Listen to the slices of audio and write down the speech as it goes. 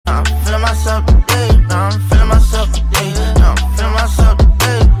myself today. Now I'm feeling myself today. Now I'm feeling myself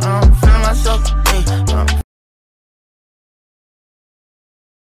today. Now I'm feeling myself today.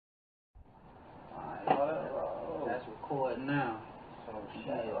 That's recording now. So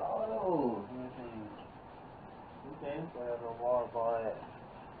shit. Oh. Okay, whatever water ball at.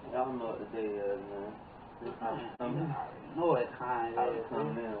 Y'all know what the day is, man. Know what time it is.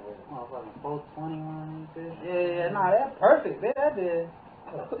 Coming in with it. Motherfucking 421 bitch. Yeah, nah, that's perfect, bitch. That did.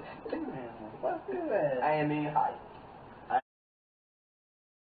 What's this? I ain't even hype.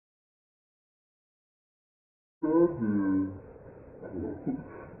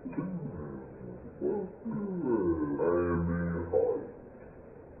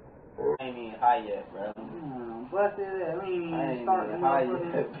 I ain't even high yet, bro. What's it? We ain't I even ain't starting even high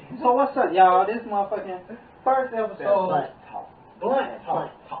motherfucking. yet. So what's up, y'all? This motherfucking first episode. Blunt talk. Blunt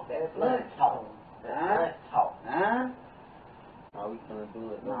talk. That blunt talk. Blunt talk. Huh? How we gonna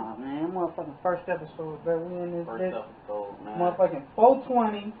do it, though? Nah, man, motherfucking first episode, bro. We in this First bitch. episode, man. Motherfucking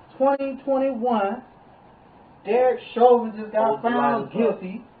 420, 2021. Derek Chauvin just got found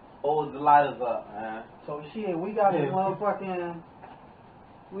guilty. Hold the lighters up, man. So shit, we got this motherfucking.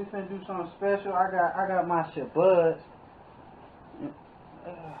 We finna do something special. I got my shit buds.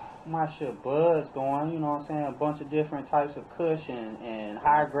 My shit buds going. You know what I'm saying? A bunch of different types of kush and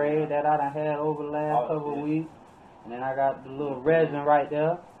high grade that I done had over the last couple of weeks. And then I got the little resin right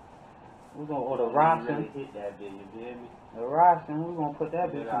there. We're gonna order Rossin. Really hit that bitch, you feel me? The Rossin, we're gonna put that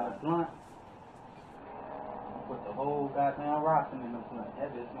bitch in the blunt. Put the whole goddamn Rossin in the blunt.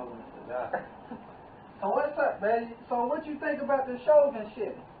 That bitch smoking a cigar. So what's up, baby? So what you think about the Chauvin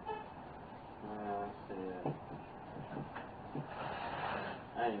shit? Shit.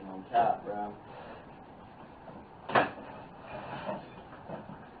 I ain't gonna cap, bro.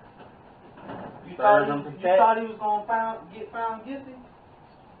 You thought he was gonna get found guilty?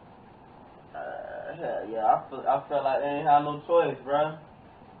 Hell yeah, I felt like they ain't have no choice, bro.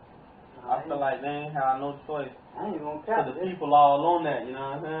 I feel like they ain't have no choice. I ain't gonna cap. Cause the people all on that, you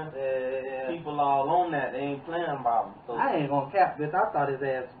know what I'm saying? Yeah. People all on that, they ain't playing about them. So, I ain't gonna cap, bitch. I thought his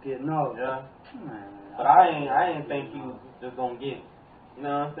ass was getting off. yeah. Man, But I ain't think he was just gonna get it. You know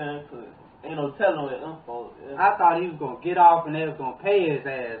what I'm saying? Cause ain't no telling with them folks. I thought he was gonna get off and they was gonna pay his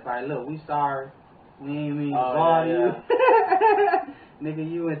ass. Like, look, we sorry. We ain't mean to bother you. Nigga,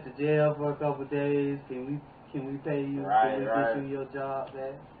 you went to jail for a couple days. Can we pay you? Right, Can we right. get you your job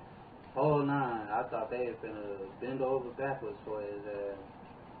back? Hold on. I thought they was finna bend over backwards for his ass.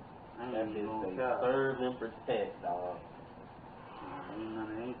 I That ain't even bitch gonna say cap. serve and protect, dog.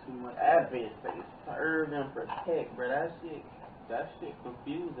 Ain't too much. That bitch say serve and protect, bro. That shit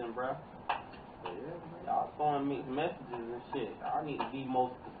confusing, bro. Y'all throwing mixed messages and shit. I need to be more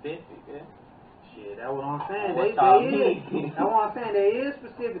specific, yeah. Shit, that's what I'm saying. What They y'all is. mean? That's what I'm saying. They is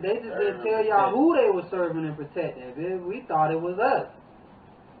specific. They just didn't tell y'all who they were serving and protecting. Bitch. We thought it was us.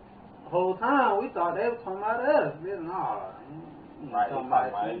 The whole time we thought they were talking about us. Bitch, nah. Right, talking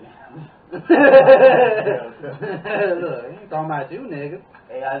about right. you. Look, he ain't talking about you, nigga.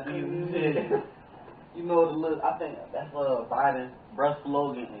 Hey, I see you shit. You know the little, I think that's Biden's bruh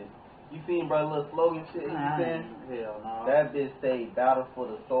slogan is. You seen bruh little slogan shit? You saying? Hell no. That bitch say battle for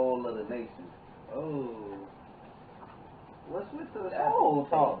the soul of the nation. Oh. What's with the That soul bitch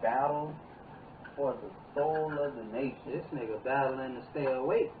talk? say battle for the soul of the nation. This nigga battling to stay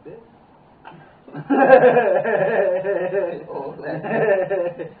awake, bitch.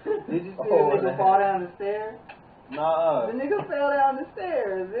 Did you see the nigga fall down the stairs? Nah. The nigga fell down the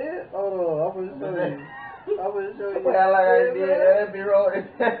stairs, man. Hold on, I'm gonna show you. Yeah, like I did. That bitch rolled his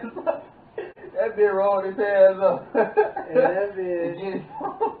pants up. That bitch rolled his pants up. Yeah, that bitch.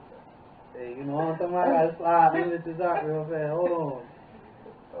 Hey, you know what I'm talking about? I gotta slide me with this out real fast. Hold on.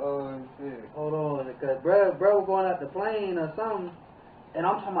 Oh shit. Hold on, because bro was going out the plane or something, and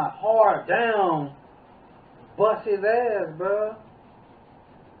I'm talking about hard down, bust his ass, bro.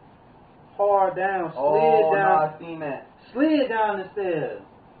 Hard down, slid down. No, I seen that. Slid down the stairs.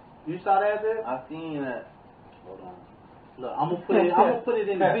 You saw that bit? I seen that. Hold on. Look, I'm gonna put it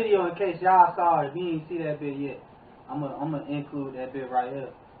in the video in case y'all saw it. If you ain't see that bit yet, I'm gonna include that bit right here.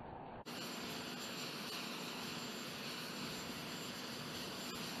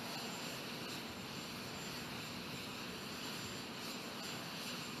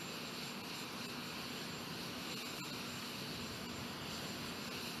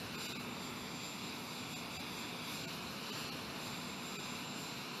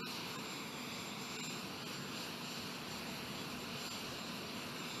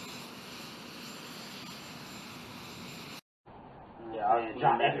 Yeah, I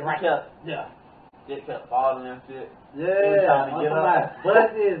drop that bit right there. Yeah. Shit kept falling and shit. Yeah, trying to get up.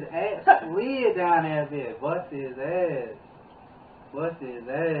 bust his ass, slid down that bitch, bust his ass. Fuck you mean,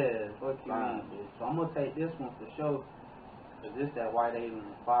 bitch. So I'm gonna take this one for sure. Cause this that white alien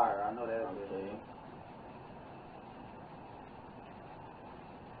fire. I know that. Okay.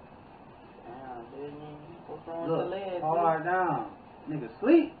 Damn, baby. What's wrong with the Look, legs? hard down. Nigga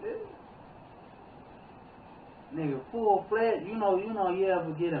sleep, bitch. Nigga full flat. You know, you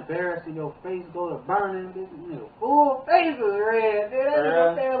ever get embarrassed and your face go to burning, bitch. Nigga full face was red. Dude, that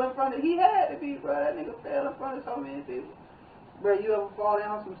nigga fell in front of. He had to be, bro. That nigga fell in front of so many people. Bro, you ever fall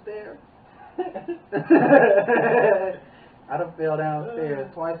down some stairs? I done fell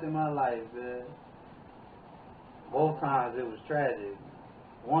downstairs twice in my life, man. Both times it was tragic.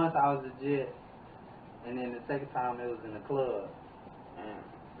 Once I was legit, and then the second time it was in the club.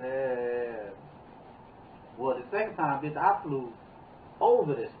 Yeah. Well, the second time, bitch, I flew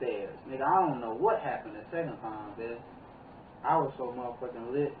over the stairs. Nigga, I don't know what happened the second time, bitch. I was so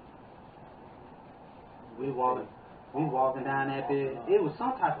motherfucking lit. We walking down that bitch. It was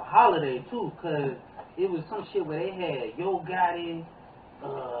some type of holiday, too, cause it was some shit where they had Yo Gotti,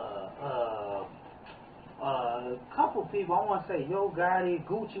 a couple people, I want to say Yo Gotti,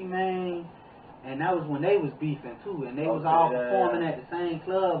 Gucci Mane, and that was when they was beefing too, and they was all performing at the same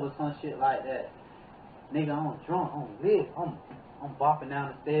club or some shit like that. Nigga, I'm drunk, I'm lit, I'm bopping down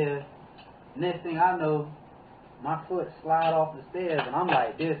the stairs. Next thing I know, my foot slide off the stairs, and I'm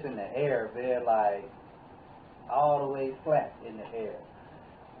like this in the air, man, like all the way flat in the air.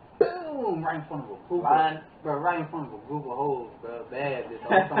 Boom! Right in front of a group of, bro, right in front of a group of hoes, bro, bad bitch,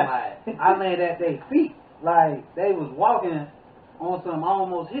 on somebody. I landed at their feet, like they was walking on some, I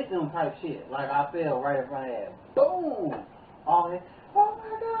almost hit them type shit, like I fell right in front of that. Boom! All that, oh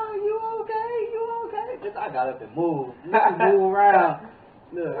my God, you okay? You okay? Bitch, I got up and moved. You can move around.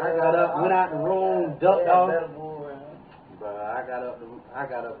 Look, I got up, went out the room, ducked off. Bro, I got up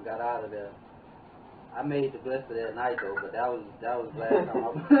and got out of there. I made the best of that night though, but that was last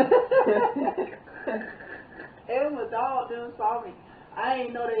time and my dog them saw me. I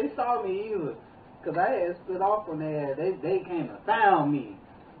ain't know they saw me either. Cause I had stood off on there. They came and found me.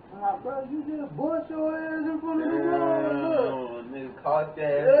 I'm like, bro, you just bust your ass in front of the wall. Nigga caught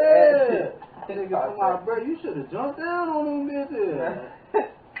that. Yeah. Nigga come out, bro, you should have jumped down on them bitches.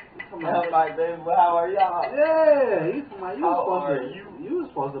 I'm like, baby, how are y'all? Yeah, he's like, you was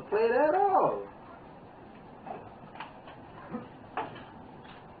supposed to play that off.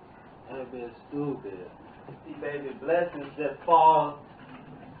 That bitch stupid. See, baby, blessings that fall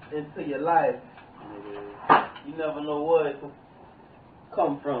into your life. Nigga. You never know where it can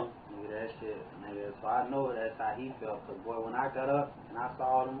come from. Nigga, that shit, nigga. So I know that's how he felt. Cause boy, when I got up and I saw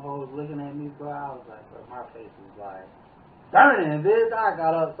all them hoes looking at me, bro, I was like, bro, my face was like burning, bitch. I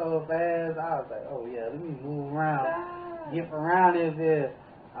got up so fast. I was like, oh yeah, let me move around, get around this bitch.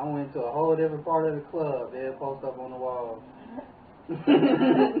 I went to a whole different part of the club, man. Post up on the wall.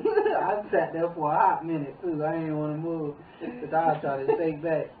 I sat there for a hot minute too. I ain't want to move. The dog tried to shake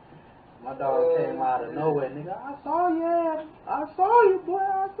back. My dog came out of nowhere, nigga. I saw you, boy.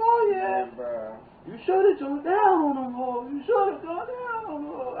 I saw you. Yeah, bro. You should have jumped down on them hoes. You should have jumped down on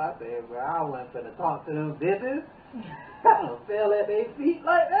them hoes. I said, bro, I wasn't finna talk to them bitches. I fell at their feet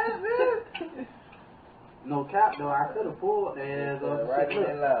like that, man. No cap though, I could have pulled their ass up. Right in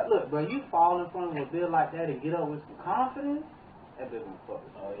their Look, bro, you fall in front of a bill like that and get up with some confidence. That bitch gonna fuck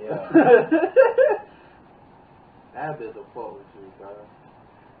with you. Oh, yeah. That bitch will fuck with you, bro.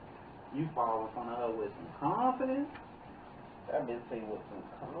 You fall in front of her with some confidence. That bitch say with some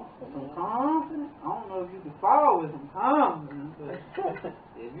confidence. Some confidence? I don't know if you can fall with some confidence, but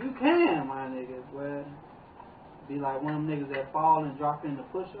if you can, my niggas, well, be like one of them niggas that fall and drop in the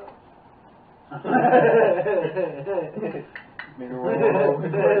push-up. 10,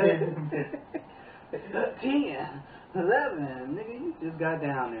 11, nigga, you just got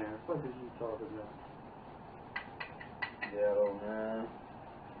down there. What is you talking about? Yeah, man.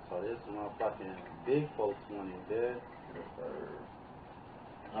 So this is my fucking big folks money, dude.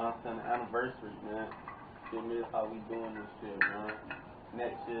 I'm saying the anniversary, man. Give me how we doing this shit, man.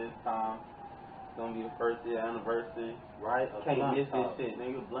 Next year's time, it's gonna be the first year anniversary. Right? Can't miss this shit,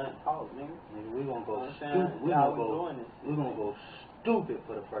 nigga. Blunt talk, nigga. Nigga, we gonna go stupid. We gonna go stupid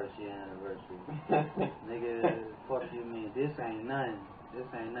for the first year anniversary. Nigga, fuck you mean? This ain't nothing.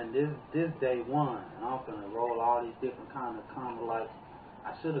 This day one, and I'm finna roll all these different kind of like.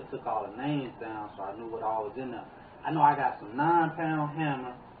 I should have took all the names down so I knew what all was in there. I know I got some 9-pound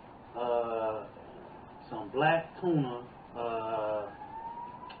hammer, some black tuna,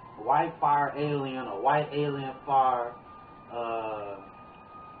 white fire alien, a white alien fire,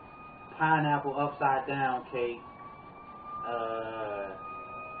 pineapple upside down cake,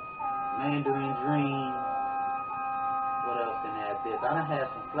 mandarin dream. What else in that bitch? I done had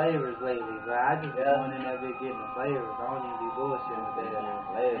some flavors lately, but I just been going in that bitch getting the flavors. I don't even be bullshitting with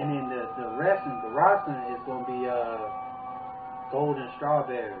that. And then the rosin is gonna be golden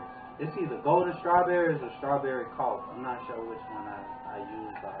strawberries. It's either golden strawberries or strawberry cough. I'm not sure which one I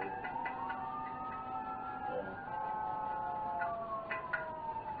use out here.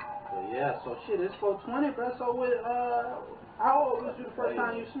 But yeah, so shit, it's 420, bro. So with how old was you the first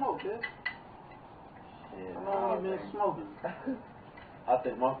time you smoked, bitch? Shit, How long you been smoking? I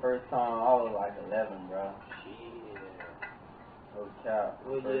think my first time I was like 11, bro. Shit. No cap.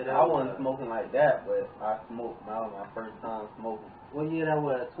 What year that I wasn't was? smoking like that, but I smoked. That was my first time smoking. What year that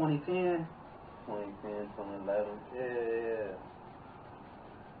was? 2010? 2010, 2011. Yeah.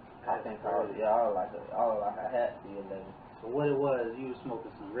 I think I was like I had to be 11. So what it was, you was smoking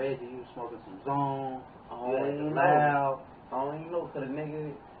some Reggie, you was smoking some Zone, I you had don't the even Loud. I don't even know, cause the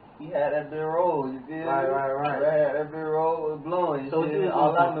nigga, he had that big roll, you did? Right. He had that big roll was blowing, you So see? you was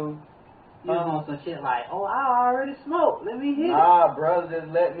All on I knew. You was on some shit like, oh, I already smoked, let me hit it. Nah, bro,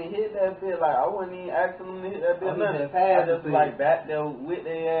 just let me hit that bit. Like, I wasn't even asking him to hit that bit. Oh, he Nothing. just passed I just it to like you. back there with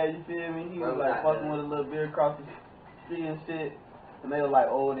their ass, you feel me? He Bro, was like got fucking that. with a little beer across the street and shit. And they were like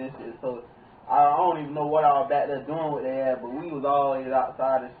old and shit. So, I don't even know what I was back there doing with their ass, but we was always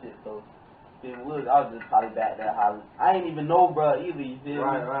outside and shit. So, I was just probably back there hollering. I ain't even know, bro, either, you feel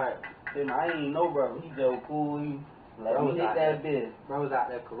me? Right. Feel me? I ain't even know, bro. He just cool. He let Bro me was hit out that there. bitch. Bro was out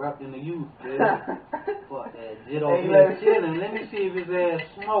there corrupting the youth, man. Fuck that. Jit Hey, over let here me- chilling. Let me see if his ass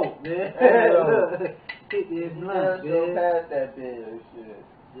smoke, man. Hey, yo. Hit this He blunt, just go man. past that bitch and shit.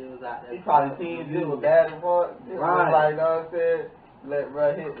 Jit was out there. He probably corrupting seen the it was youth. bad as fuck. It was Right. like, you know what I'm saying? Let bro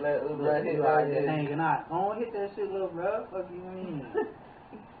hit Look, hit you that out there bitch. hanging out. Don't hit that shit, little bro. Fuck you mean?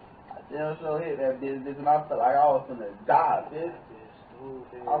 Yeah, so hit that bitch, and I felt like I was finna die, bitch.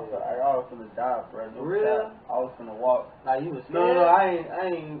 Stupid. I felt like I was finna die, bro. No For real? cap. I was finna walk. Like you was No, scared? I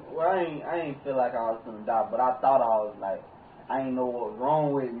ain't feel like I was finna die, but I thought I was like, I ain't know what was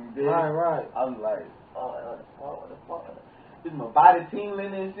wrong with me, bitch. Right. I was like, oh, what the fuck? This my body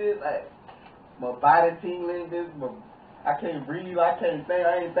tingling and shit, like, my body tingling, I can't breathe, I can't think,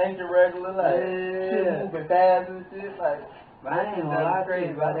 I ain't thinking regular, like, shit Yeah. moving fast and shit, like, But I ain't gonna lie to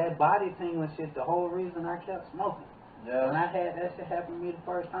you, bro. bro. That body tingling shit, the whole reason I kept smoking. When Yeah. I had that shit happen to me the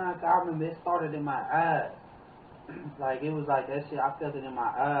first time, 'cause I remember it started in my eyes. Like, it was like that shit, I felt it in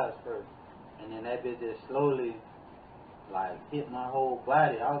my eyes first. And then that bitch just slowly, like, hit my whole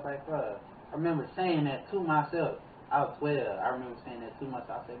body. I was like, bro, I remember saying that to myself. I was 12. I remember saying that to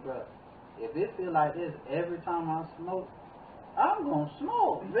myself. I said, bro, if it feel like this every time I smoke, I'm gonna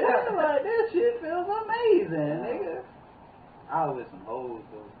smoke, man. Like, this shit feels amazing, nigga. I was with some hoes,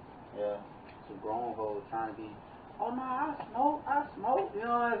 though. Yeah. Some grown hoes trying to be, oh no, I smoke. You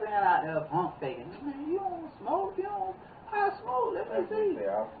know what I'm saying? Out there pump faking. Man, you don't smoke, I smoke. Let me see.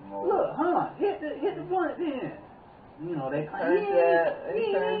 Look, hit the blunt then. You know, they claim he ain't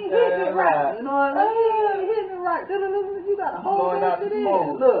hitting it right. You know what I mean? He ain't hitting it right. You gotta hold that shit in.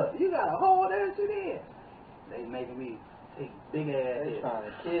 Look, you gotta hold that shit in. They making me take big ass They hits. trying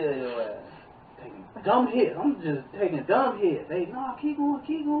to kill your ass. Taking dumb hits. I'm just taking dumb hits. They, no, keep going.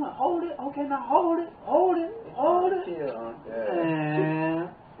 Hold it. Okay, now hold it. Kill,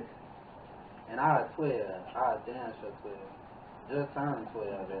 And I was 12. I was damn sure 12. Just turned 12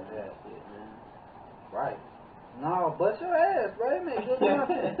 at that shit, man. Right. No, bust your ass, bro. It make good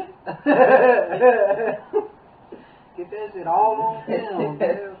content. Get that shit all on film,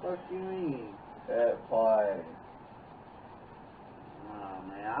 man. Fuck you mean? That part. Oh,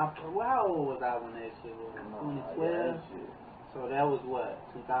 man. How old was I when that shit was? 2012? So that was what,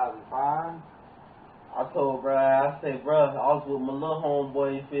 2005? I told bruh, I was with my little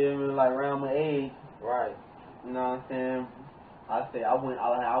homeboy, you feel me, like around my age. Right. You know what I'm saying? I said I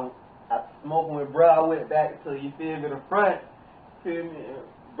smoking with bruh, I went back to, you feel me, the front. Feel me?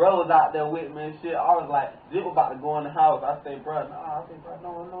 Bruh was out there with me and shit. I was like, Zip was about to go in the house. I said, bruh, no. I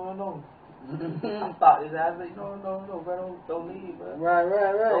stopped his ass. I said, no, bro, don't leave, bro. Right.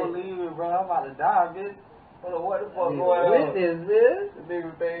 Don't leave me, bro. I'm about to die, bitch. What the fuck going on? Witness, bitch. The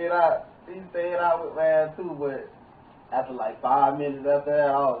nigga stayed out. He stayed out with my ass too, but after like 5 minutes after that,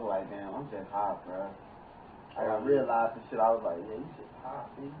 I was like, damn, I'm just high, bro. I realized the shit. I was like, yeah, you just high,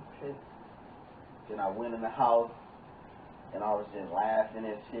 bitch. Then I went in the house, and I was just laughing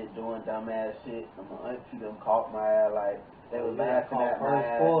and shit, doing dumb ass shit. And my auntie them caught my ass, like, they was laughing at my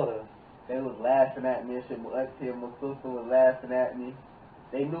ass. They was laughing at me and shit. My auntie and my sister was laughing at me.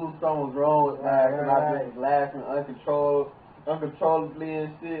 They knew something was wrong with my ass, because I just was laughing uncontrolled. uncontrollably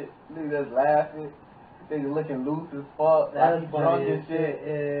and shit. Nigga just laughing. Nigga looking loose as fuck. That's like he drunk funny and as shit.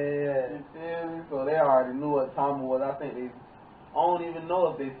 Yeah. You feel me? So they already knew what time it was. I don't even know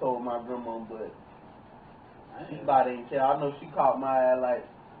if they told my grandma, but she about didn't care. I know she caught my ass like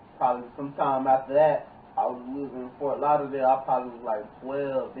probably sometime after that. We was in Fort Lauderdale. I probably was like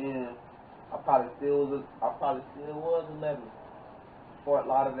 12 then. I probably still was 11. Fort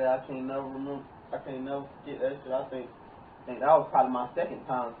Lauderdale. I can't never forget that shit. I think that was probably my second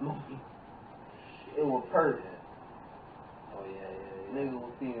time smoking. It was perfect. Oh yeah. Niggas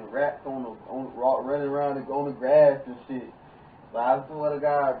was seeing rats running around on the grass and shit. But I swear to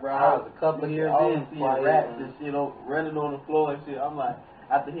God, bro, I was a couple of years I was in, seeing quiet, rats man. and shit running on the floor and shit. I'm like,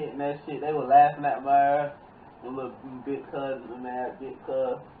 after hitting that shit, they were laughing at my ass. The little big cousins and that big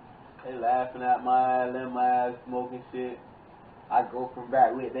cuz, they laughing at my ass, letting my ass smoking shit. I go from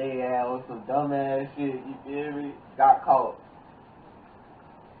back with they ass with some dumb ass shit. You feel me? Got caught.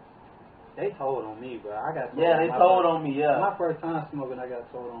 They told on me, bro. I got told Yeah, they told on me. Yeah. My first time smoking, I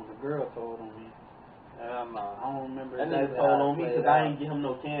got told on. The girl told on me. Nah. I don't remember. That exactly nigga told how on it me played because I out. ain't get him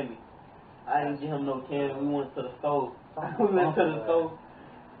no candy. We went to the stove. Oh, We went to the stove.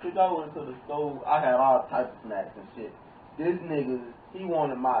 Bitch, I went to the stove. I had all types of snacks and shit. This nigga, he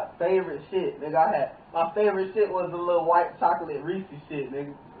wanted my favorite shit. Nigga, my favorite shit was the little white chocolate Reese's shit,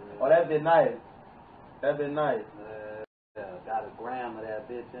 nigga. Oh, that been nice. Got a gram of that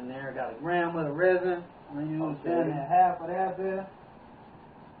bitch in there. Got a gram of the resin. When you was Okay. doing that half of that bitch.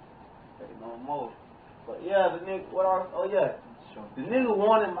 Say no more. But yeah, the nigga, the nigga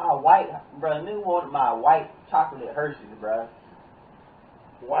wanted my white chocolate Hershey's, bruh.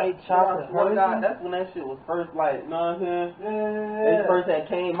 White Chocolate chocolate. God, that's when that shit was first, like, you know what I'm saying? Yeah. They first had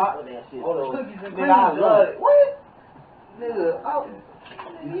came out with that shit. Oh, the So, cookies and nigga, I cream love joint. it. What? Nigga,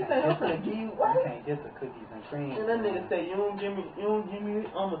 You you think I'm finna give you what? You can't get the cookies and cream. And that nigga say, you don't give me,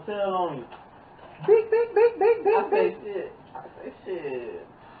 I'ma tell on you. Big. I say, shit.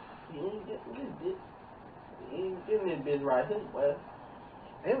 He ain't getting this bitch. He ain't getting this bitch right here, boy.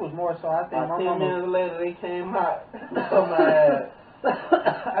 It was more so, I think About my 10 mama. minutes later, they came out. On my ass.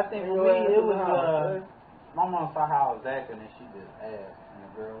 I think for me, it was, house, my mom saw how I was acting and she just asked. And the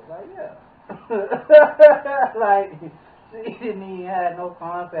girl was like, yeah. Like, she didn't even have no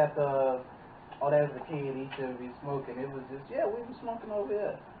concept of, oh, that's a kid, he shouldn't be smoking. It was just, yeah, we was smoking over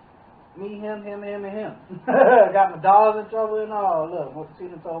here. Me, him, and him. Got my dogs in trouble and all. Look, she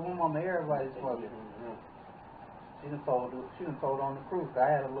done told my mama everybody smoking. She done told on the crew. 'Cause I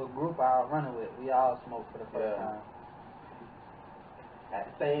had a little group I was running with. We all smoked for the first time. At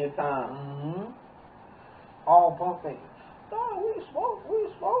the same time. Mm-hmm. All pump fakers. No, we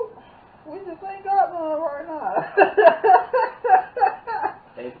smoke. We just ain't got none right now.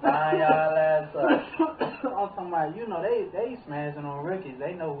 They find y'all ass up. I'm talking about, you know, they smashing on rookies.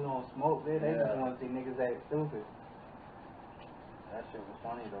 They know we don't smoke. They just want to see niggas act stupid. That shit was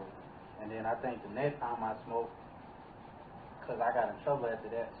funny though. And then I think the next time I smoked, cause I got in trouble after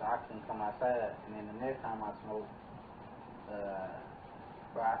that, so I couldn't come outside. And then the next time I smoked,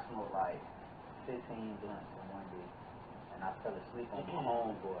 bro, I smoked like 15 blunts in one day, and I fell asleep on my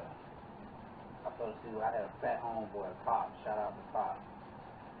homeboy. I had a fat homeboy, Pop. Shout out to Pop.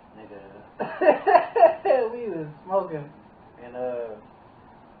 Nigga, we was smoking, and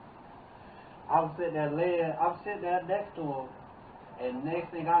I'm sitting there next to him, and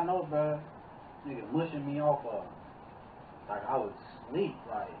next thing I know, bro, nigga mushing me off of him. Like I was asleep,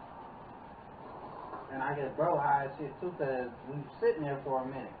 like, and I get bro high as shit too, cause we was sitting there for a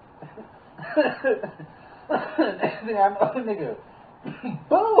minute. Next thing I know, nigga,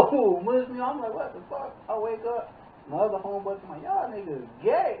 boom, mush me. I'm like, what the fuck? I wake up. My other homeboy to my y'all niggas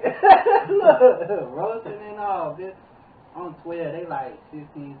gay. Look, roasting and all, bitch. I'm 12, they like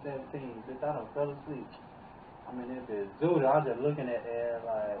 16, 17. Bitch, I done fell asleep. I mean, this bitch zooted. I was just looking at that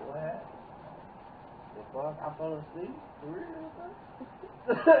like, what happened? The fuck? I fell asleep? For real, bro?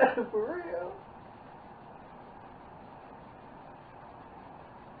 For real?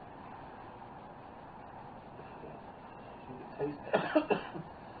 You can taste that.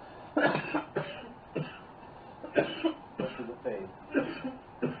 What's to the face?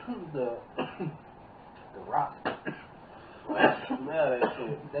 the rock. Smell that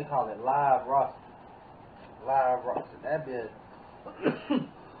shit. They call it live roast. Live roast. That bitch.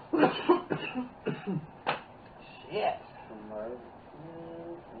 Shit.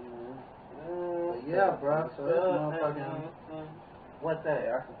 But yeah, bro. So this motherfucking. What's that? I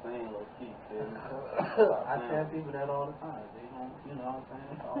can sing low key, dude. I tell people that all the time. They don't, you know what I'm saying?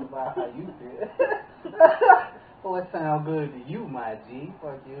 It's all about how you feel. Oh, it sound good to you, my G.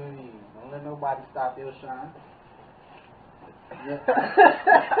 Fuck you and you. Don't let nobody stop your shine.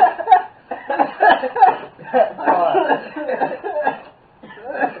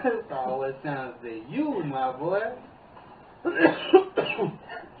 That's all what sounds to you, my boy. What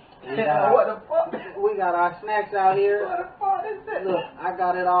the fuck? We got our snacks out here. What the fuck is that? Look, I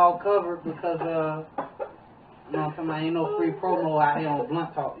got it all covered because you know what I'm saying, ain't no free promo out here on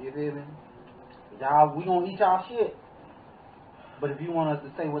Blunt Talk, you feel me? Y'all, we gonna eat y'all shit. But if you want us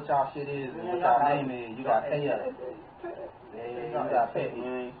to say what y'all shit is and what y'all name is, you gotta pay us. Yeah, you gotta pay me.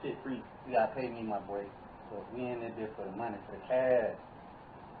 Ain't shit free. You gotta pay me, my boy. So we in there for the money, for the cash.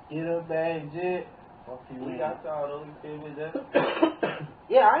 Get up, bag, jit. Fuck you, We got y'all though, you feel me? That's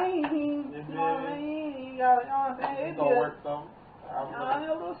yeah, I ain't you know what I mean? You got, you know what I'm saying? it's gonna work some. A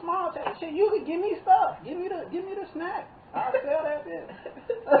little small check. Shit, you could give me stuff. Give me the snack. I'll sell that bitch.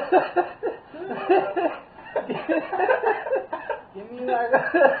 Give me like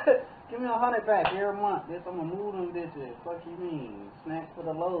give me 100 pack every month. Bitch, I'm gonna move them bitches. Fuck you mean? Snacks for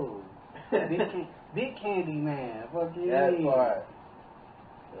the load. Big candy man. Fuck you That mean? part.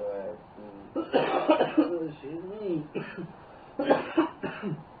 Shit me.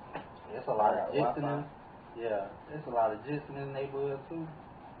 There's a lot of gist in this. Yeah, there's a lot of gist in this neighborhood too.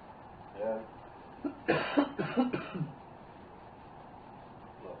 Yeah.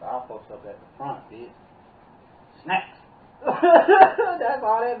 Look, our folks up at the front, bitch. Snacks. That's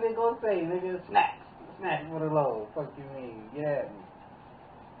all that bitch gonna say, nigga. Snacks. Snacks for the load. Fuck you mean? Get at me.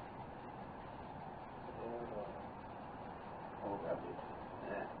 Oh, that bitch.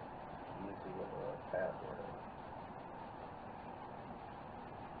 Yeah. Let me see what the password is.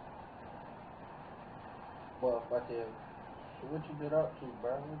 Well, fuck it. So what you get up to,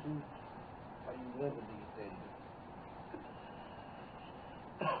 bro? How you living these days?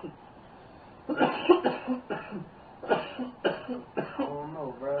 I don't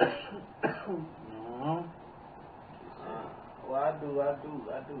know, bro. Well, I do.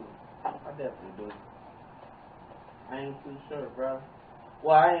 I definitely do. I ain't too sure, bro.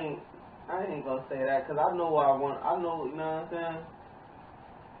 Well, I ain't gonna say that, cause I know what I want. I know, you know what I'm saying?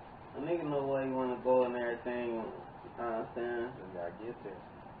 A nigga know where he wanna go and everything. You know what I'm saying? You gotta get there.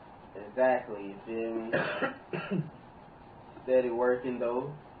 Exactly, you feel me? Steady working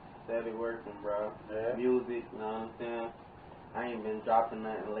though. Steady working, bro. Yeah. Music, you know what I'm saying? I ain't been dropping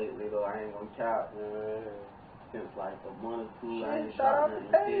nothing lately though. I ain't gonna count. Since like a month or two, I ain't Shout out dropping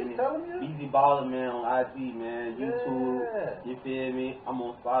to nothing. You feel Paige, me? tell him you. Easy Baller Man on IG, man. YouTube, you feel me? I'm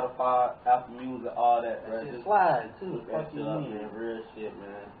on Spotify, Apple Music, all that, bro. That shit Just slide too. look Fuck that you shit up, mean? man. Real shit,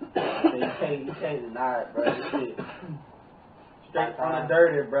 man. You can't deny it, bro. This shit straight from the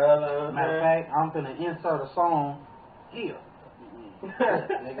dirty, bro. Matter of fact, I'm finna insert a song here.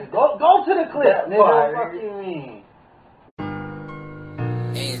 Nigga, go to the clip, That nigga. part, Fuck nigga. you mean?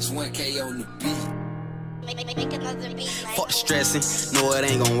 Edge 1K on the beat. Make another beat. Fuck the stressing, know it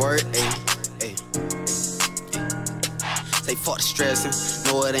ain't gon' work. Ayy. Say fuck the stressing,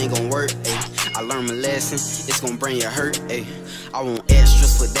 know it ain't gon' work. Ayy. I learned my lesson, it's gon' bring you hurt. Ayy. I want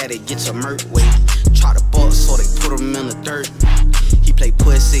extras for that, it get your murk. Wait, try to buck so they put him in the dirt. He play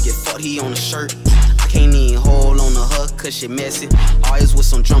pussy, get fucked, he on the shirt. I can't even hold on to her cause she messy. Always with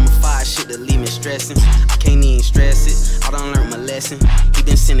some drummified shit to leave me stressing. I can't even stress it, I done learned my lesson. He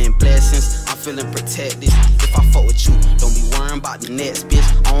been sending blessings, I'm feeling protected. If I fuck with you, don't be worrying about the next bitch.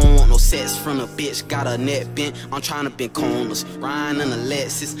 I don't want no sex from the bitch, got a net bent. I'm trying to bend corners, riding in a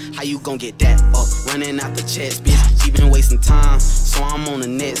Lexus. How you gon' get that up? Running out the chest, bitch. She been wasting time, so I'm on the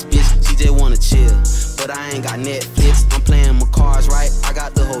next bitch. She just wanna chill, but I ain't got Netflix. I'm playing my cards right, I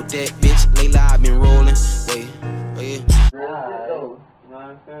got the whole deck, bitch. Lately I've been rolling. Wait, Real shit though, you know what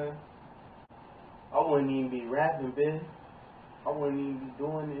I'm saying? I wouldn't even be rapping, bitch. I wouldn't even be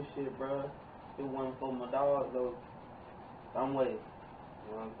doing this shit, bro. It wasn't for my dog though. Some way.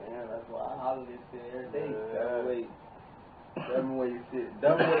 You know what I'm saying? That's why I holler this shit every day. Dumb way shit.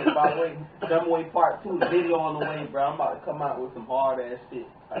 Dumb way, by the way, Dumb way part 2, the video on the way, bro. I'm about to come out with some hard ass shit.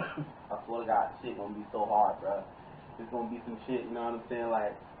 Like, I swear to God, shit gonna be so hard, bro. It's gonna be some shit, you know what I'm saying?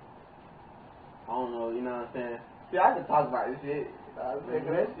 Like, I don't know, you know what I'm saying? See, I can talk about this shit. You know what I'm saying?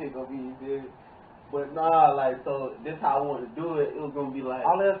 'Cause that shit gonna be, you feel me? But nah, like, so this how I want to do it. It was gonna be like,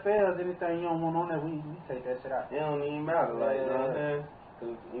 All else fails, anything you don't want on there, we take that shit out. it don't even matter, like, you know what I'm saying?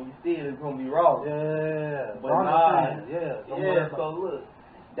 Cause when you see it, it's gonna be raw. Yeah, But nah, yeah. so look,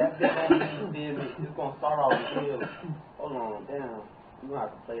 that bitch gonna be, you feel me? It's gonna start off real. Hold on, damn. You gonna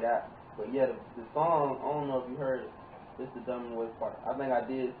have to play that. But yeah, the song, I don't know if you heard it. This is the Dumb Way part. I think I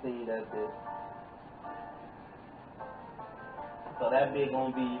did sing that bitch. So that bitch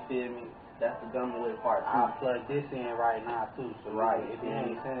gonna be, you feel me? That's the Dumb Way part too. I'll plug this in right now too. So Right. if you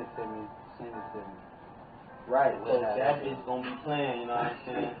ain't send it to me, send it to me. Right, so We'll have that it. bitch gonna be playing, you know what I'm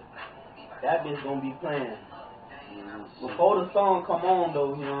saying? That bitch gonna be playing. Before the song come on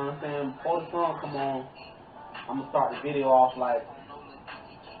though, you know what I'm saying? Before the song come on, I'm gonna start the video off like,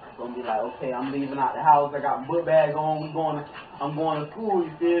 it's gonna be like, okay, I'm leaving out the house, I got my book bag on, I'm going to school,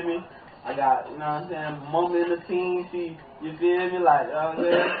 you feel me? I got, you know what I'm saying, mama in the team, you feel me? Like, you know what I'm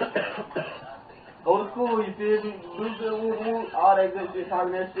saying? Go to school, you feel me? All that good shit,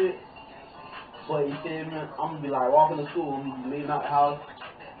 talking that shit. But you feel me? I'm gonna be like walking to school, I'm gonna be leaving out the house.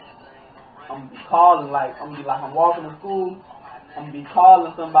 I'm gonna be calling I'm walking to school. I'm gonna be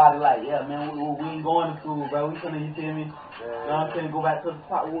calling somebody like, yeah, man, we ain't going to school, bro. We finna, you feel me? You know what I'm saying? Go back to the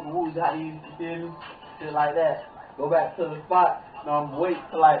spot. Who's got these, you feel me? Shit like that. Go back to the spot. You know, I'm wait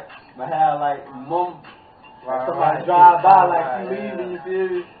till like I have like mom, somebody drive by like she leaving, you feel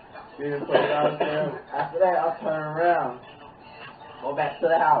me? Then so, you know what I'm saying? After that, I'll turn around, go back to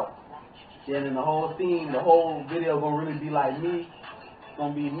the house. Then in the whole scene, the whole video gonna really be like me. It's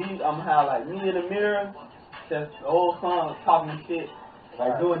gonna be me. I'm gonna have like me in the mirror, just the whole song talking shit,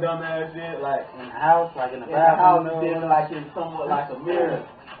 like doing dumb ass shit, like in the house, like in the in the house, bathroom. and then like in somewhat like a mirror.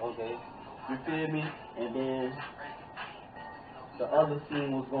 Okay. You feel me? And then the other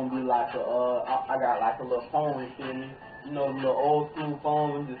scene was gonna be like I got like a little phone, you feel me? You know, the little old school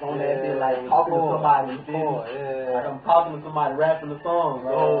phone, just on that bit, like talking to somebody, you feel me? Like I'm talking to somebody, rapping the song, the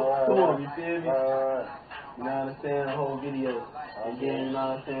whole to them, you feel me? You know what I'm saying? The whole video. And then, you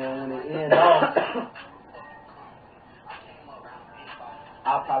know what I'm saying, when it ends off,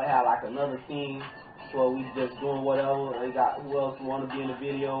 I'll probably have like another scene where we just doing whatever. They got who else want to be in the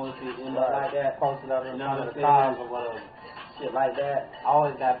video and shit, end up like that. Posted up in You know front what of the I'm cars saying? or whatever. Shit like that.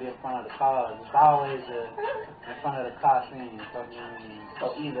 Always gotta be in front of the cars. It's always in front of the car scene.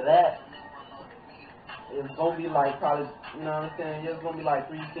 So either that, it's gonna be like probably, you know what I'm saying? It's gonna be like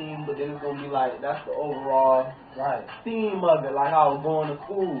 3 scenes, but then it's gonna be like, that's the overall theme of it, like how I was going to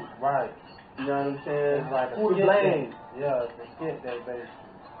school. Right. You know what I'm saying? It's like who to blame? Yeah, it's a skit day, basically.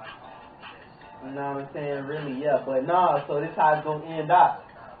 You know what I'm saying? Really, yeah. But nah, so this how it's gonna end up.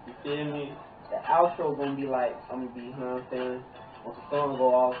 You feel me? The outro gonna be like, I'm gonna be, you know what I'm saying? Once the song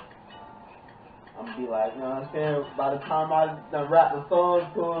go off, I'm gonna be like, you know what I'm saying? By the time I done rap the song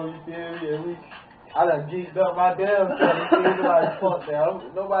to him, you feel me? And I done geeked up my damn self. You feel me? Like, fuck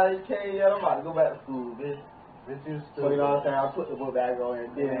that. Nobody came yet. I'm about to go back to school, bitch. Bitch, you So, you stupid. know what I'm saying? I put the book back on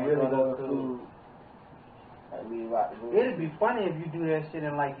and then really go to school. Like, we about to go. It'd be funny if you do that shit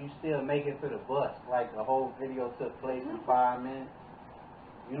and like you still make it to the bus. Like the whole video took place in 5 minutes.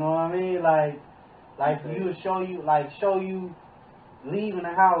 You know what I mean? Like you show you leaving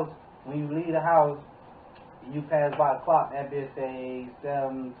the house. When you leave the house, you pass by the clock. That bitch say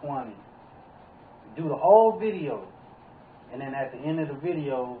 7:20. Do the whole video, and then at the end of the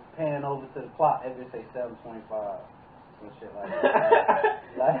video, pan over to the clock. That bitch say 7:25. Some shit like that.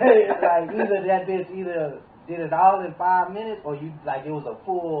 like either that bitch did it all in 5 minutes, or you like it was a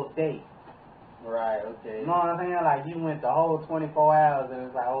full day. Right, okay. You know what I'm saying? Like you went the whole 24 hours, and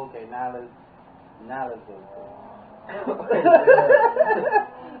it's like, okay, now let's go.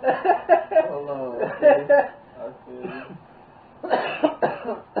 Hold on. Okay. I feel you.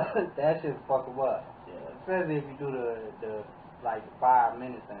 That shit's fucking up. Yeah. Especially if you do the 5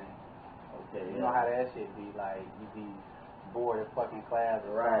 minute thing. Okay. You know how that shit be like, you be bored of fucking class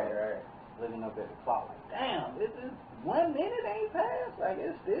or Right. looking up at the clock like, damn, this is 1 minute ain't passed. Like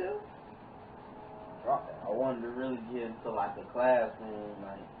it's still. I wanted to really get into like the classroom,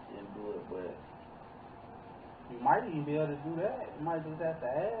 like, and do it, but You might even be able to do that. You might just have to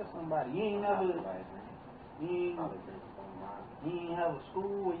ask somebody. You ain't have a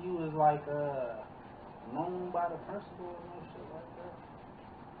school where you was like known by the principal or no shit like that.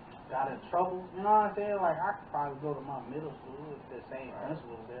 Got in trouble. You know what I'm saying? Like I could probably go to my middle school if the same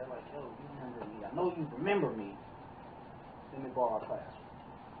principal was there. Like, yo, you remember me? I know you remember me. Let me borrow a classroom.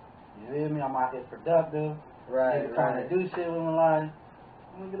 You feel me? I'm out here productive. Trying to do shit with my life.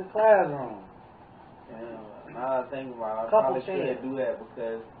 I'm gonna get a classroom. yeah, now I think about it, I Couple probably should chairs. do that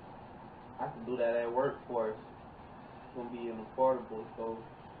because I can do that at workforce. It's gonna be affordable, so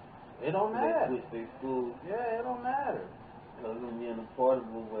It don't they matter. switch their school. Yeah, it don't matter. So it's gonna be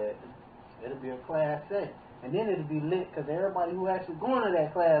affordable, but It'll be a class set. And then it'll be lit because everybody who actually going to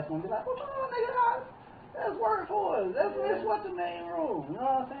that class will be like, what you doing, nigga? That's workforce. That's what's the name room. You know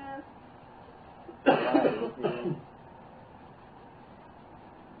what I'm saying?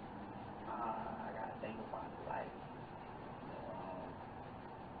 I gotta think about it, like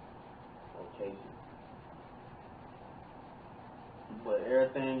location. But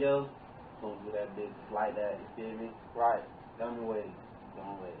everything else, gonna do that bitch like that, you feel me? right. Dumb way.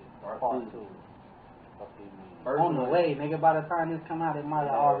 Don't wait. Part Part two. two. Fuck you mean? First On the one. way, nigga. By the time this come out, it might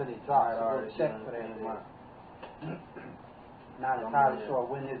have already dropped. So already go check done for that came shit. out. Not I'm entirely on sure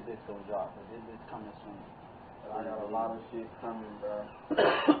when this bitch gonna drop, but this bitch coming soon. I got a lot of shit coming, bro.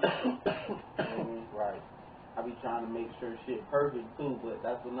 Right. I be trying to make sure shit perfect too, but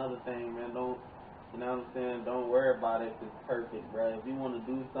that's another thing, man. Don't, you know what I'm saying? Don't worry about it if it's perfect, bro. If you want to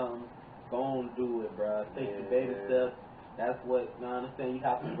do something, go on do it, bro. Take the baby steps. That's what, you know what I'm saying? You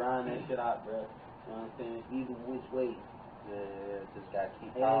have to grind that shit out, bro. You know what I'm saying? Either which way. Yeah, just gotta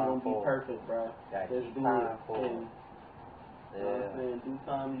keep It ain't time gonna be forward. perfect, bro. Gotta Just keep do time it. forward. And, you know what I'm saying? Do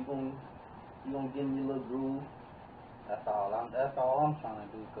time, you gonna get in your little groove. That's all I'm trying to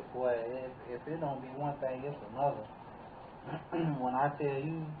do. Cause boy, if it don't be one thing, it's another. When I tell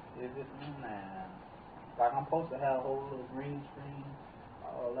you, if it man, like I'm supposed to have a whole little green screen,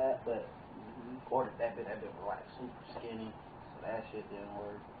 all that, but ordered that bit was like super skinny, so that shit didn't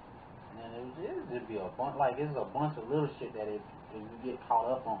work. And then it would just be a bunch, like it's a bunch of little shit that if you get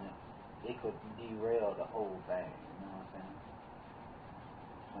caught up on it could derail the whole thing. You know what I'm saying?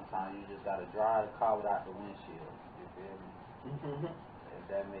 Sometimes you just gotta drive the car without the windshield. You feel me? If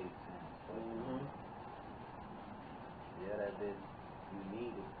that makes sense. But, yeah, that bit, you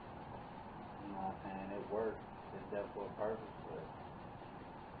need it. You know what I'm saying? It works. It's there for a purpose, but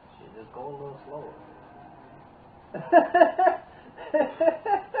shit, just go a little slower.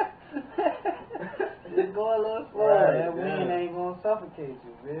 Just go a little slower. Right, That wind yeah. ain't gonna suffocate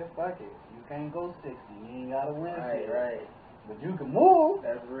you, man. Fuck it. You can't go 60. You ain't got a windshield. Right. But you can move.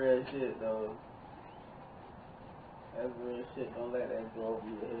 That's real shit, though. That's real shit. Don't let that go over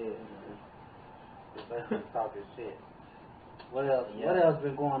your head, man. Especially talking shit. What else? Yeah. What else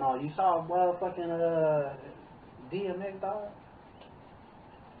been going on? You saw motherfucking DMX dog?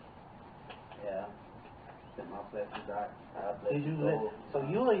 Yeah. Hit my blessings out. Did you so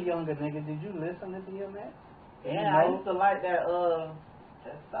you a younger nigga? Did you listen to DMX? Yeah, I used to like that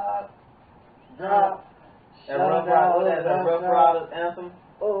stop. Drop. That Rough Riders anthem.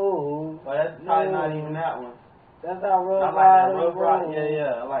 Oh. But that's probably not even that one. That's how I Rough like that Riders Rough Rider. roll.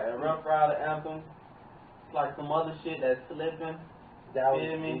 Yeah. I like that Rough Rider anthem. It's like some other shit that's slipping. That was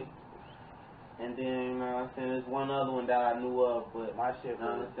Feel me? And then, you know what I'm saying, there's one other one that I knew of, but My shit you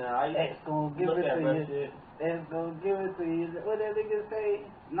know was. what I'm saying? I X used gonna to give look it at to that you. shit. X gonna give it to you. What that nigga say?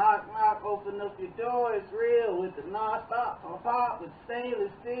 Knock, knock, open up your door. It's real with the non-stop, pop with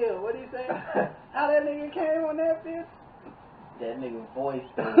stainless steel. What he say? How that nigga came on that bitch? That nigga voice,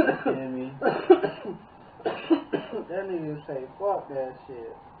 though, you feel me? That nigga say, fuck that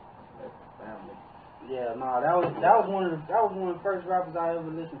shit. That's family. Yeah, nah, that was one of the first rappers I ever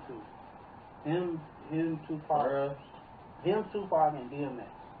listened to. Him, Tupac, Bruh. him, Tupac, and DMX.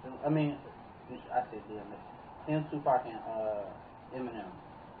 I mean, I said DMX. Him, Tupac, and Eminem.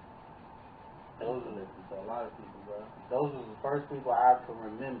 I used to listen to a lot of people, bro. Those was the first people I could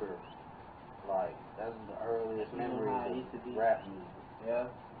remember. Like, that's the earliest memories how it used to be. of rap music. Yeah.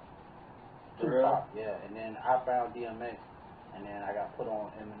 For Tupac, yeah. And then I found DMX, and then I got put on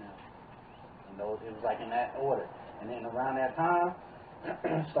Eminem. And those, it was like in that order. And then around that time,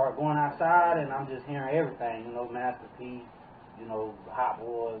 start going outside, and I'm just hearing everything. You know, Master P, you know, Hot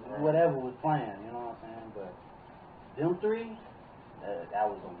Boys, whatever was playing. You know what I'm saying? But them three, that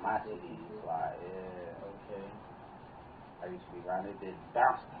was on my CD. Like, yeah. Okay. I used to be around it, did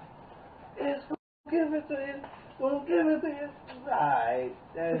bounce. It's gonna give it to you. Gonna give it to you. Alright,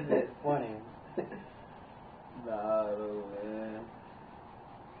 that is just funny. Nah, man.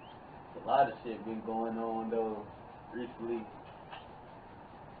 A lot of shit been going on, though, recently.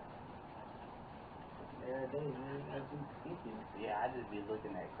 Every day, man. I be thinking. Yeah, I just be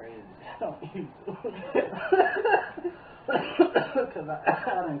looking at crazy shit on YouTube. Because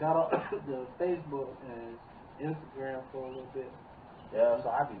I done got off the Facebook and Instagram for a little bit. Yeah. So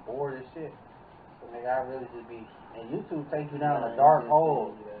I be bored as shit. So nigga, I really just be, and YouTube takes you down a dark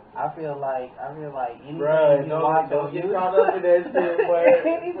hole. I feel like anything Bruh, you watch don't on get YouTube, caught up in that shit, boy.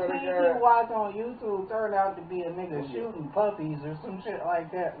 anything you watch on YouTube turn out to be a nigga shooting puppies or some shit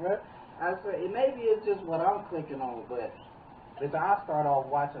like that, bro. I say maybe it's just what I'm clicking on, but if I start off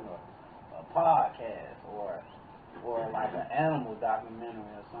watching a podcast or like an animal documentary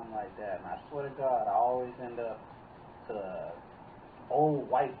or something like that, and I swear to God, I always end up to old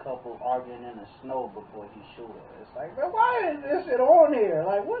white couple arguing in the snow before he shoot her. It's like, man, why is this shit on here?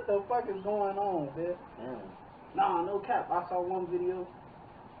 Like, what the fuck is going on, bitch? Nah, no cap. I saw one video.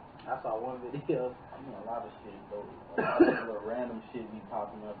 I mean, a lot of shit, though. A lot of little random shit be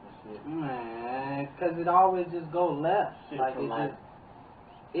popping up and shit. Man, because it always just go left. Shit Like, from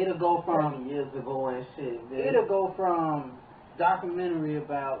it'll go from 30 years ago and shit, man. it'll go from documentary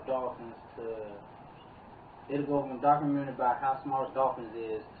about dolphins to it'll go from a documentary about how smart dolphins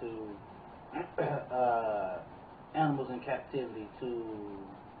is to animals in captivity to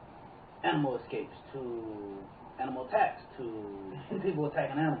animal escapes to animal attacks to people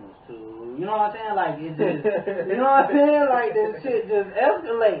attacking animals to, you know what I'm saying? Like, it just, you know what I'm saying? Like, this shit just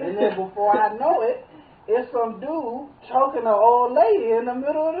escalates. And then before I know it, it's some dude choking an old lady in the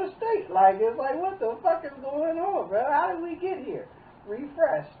middle of the street. Like, it's like, what the fuck is going on, bro? How did we get here?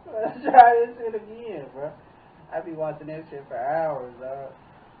 Refresh. Let's try this shit again, bro. I be watching that shit for hours, dog.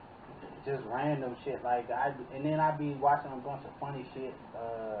 Just random shit. Like, and then I be watching a bunch of funny shit.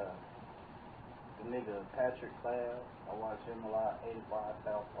 The nigga Patrick Clare, I watch him a lot. 85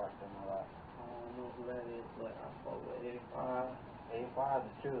 South, watch him a lot. I don't know who that is, but I fuck with 85. 85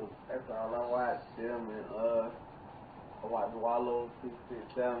 is true. That's all I watch. Them and I watch Wallow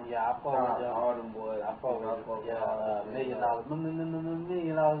 667. Yeah, I fuck with them. All them boys. I fuck with all $1 million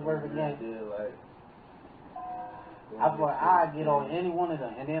worth of games. Like, I get on any one of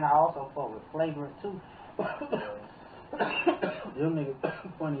them, and then I also fuck with Flagrant too. Them niggas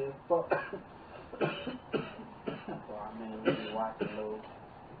funny as fuck. So I mean, we be watching those.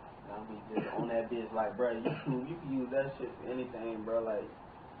 I be just on that bitch like, bro, you can use that shit for anything, bro. Like,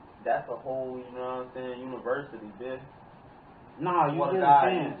 that's a whole, you know what I'm saying, university, bitch. Nah, you get a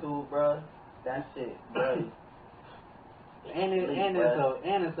YouTube, bro. That shit, bro.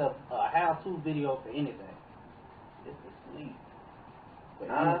 It's a how-to video for anything. It's a sleep for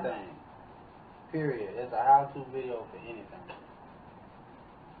anything. Period. It's a how-to video for anything.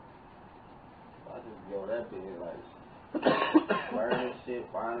 I just go that big, like, learning shit,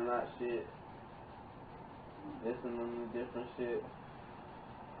 finding out shit, listening to different shit.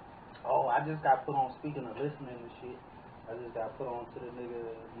 Oh, I just got put on, speaking of listening to shit, I just got put on to the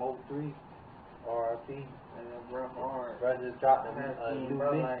nigga Mo 3, RRP. And bro, hard. Bro just dropped a new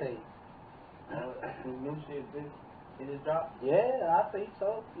mixtape. New shit, bitch. He just dropped? Yeah, I think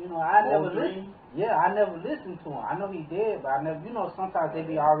so. You know, I never listened. Yeah, I never listened to him. I know he did, but I never, you know, sometimes they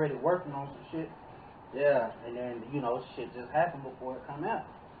be already working on some shit. Yeah. And then, you know, shit just happened before it come out.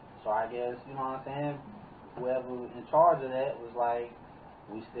 So I guess, you know what I'm saying, whoever in charge of that was like,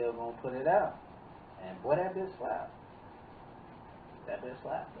 we still gonna put it out. And boy, that bitch slapped. That bitch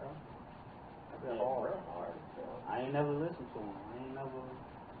slapped, bro. That bitch hard. I ain't never listened to him.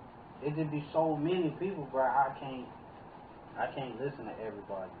 It just be so many people, bro, I can't listen to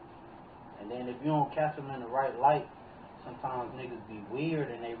everybody. And then if you don't catch them in the right light, sometimes niggas be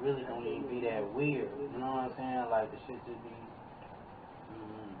weird and they really don't even be that weird. You know what I'm saying? Like, the shit just be...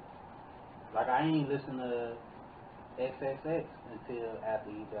 Like, I ain't listen to XXX until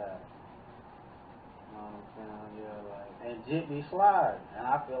after he died. You know what I'm saying? Yeah, like... And Jit be slide. And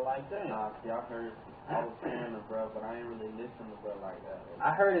I feel like, damn. Nah, see, I heard... I was saying to bro, but I ain't really listen to bro like that.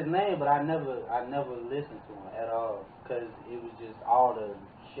 I heard his name, but I never listened to him at all. Because it was just all the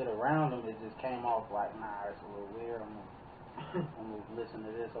shit around him, it just came off like, nah, it's a little weird. I'm gonna listen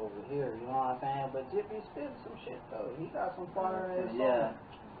to this over here, you know what I'm saying? But Jiffy spit some shit though. He got some fire ass songs. Yeah,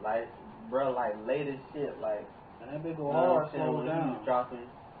 like bro, like latest shit, like and that big old hard slow down. He was dropping,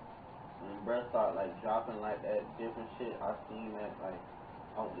 when bro started like dropping like that different shit, I seen that like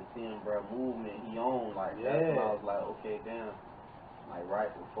on the seeing bro movement he owned like that's when I was like, okay, damn. Like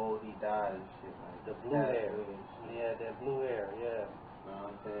right before he died and shit, like the blue hair. Yeah, that blue hair, yeah. You know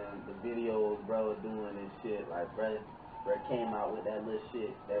what I'm saying? The videos bro doing and shit, like bro came out with that little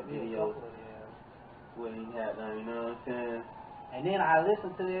shit, that video what he had done, you know what I'm saying? And then I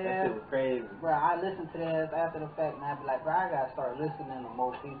listened to that. That shit was crazy. Bro, I listened to that after the fact and I be like, bro, I gotta start listening to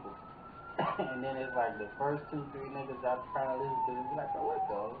more people. And then it's like the first 2-3 niggas I try to listen to, be like, bro, what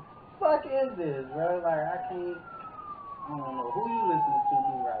the fuck is this, bro? Like, I don't know. Who you listening to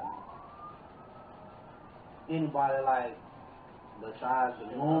new right now? Anybody like, besides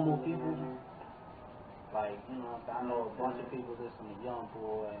the normal people? Like, you know, I know a bunch of people listen to Young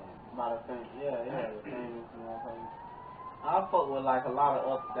Boy and about the famous, the famous, you know what I'm saying? I fuck with like a lot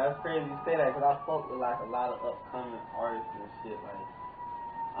of that's crazy you say that, cause I fuck with like a lot of upcoming artists and shit, like,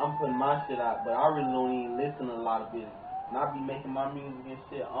 I'm putting my shit out, but I really don't even listen to a lot of business. And I be making my music and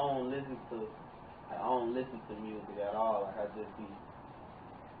shit, I don't listen to music at all, like I just be,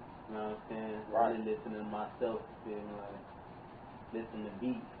 you know what I'm saying, really listening to myself, you feel me, like, listen to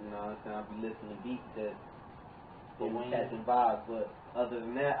beats, you know what I'm saying, I be listening to beats that catching vibes, but other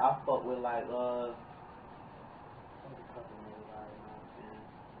than that, I fuck with like,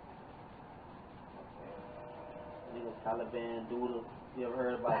 nigga Taliban Doodle. You ever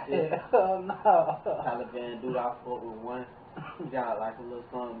heard about this? No. Taliban Doodle, I fuck with one. He got like a little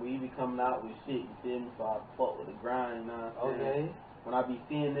song where he be coming out with shit, you feel me? So I fuck with the grind, you know what I'm saying? Okay. when I be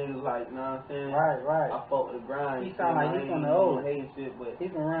seeing niggas like, you know what I'm saying? Right. I fuck with the grind. He you sound feel like me? he I from ain't the even old. hating shit, but He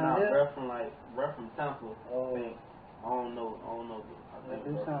from around nah, here. bruh from Temple. Oh, I don't know. I that think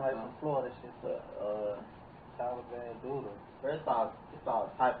do bruh sound from like Temple. some Florida shit. But Taliban doodle. bruh, it's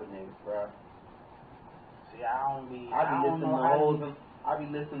all type of niggas, bruh. See, I don't I be don't listening know to how hoes and I be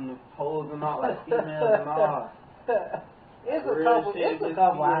listening to hoes and all, like females and all. It's a Real couple. shit, It's a just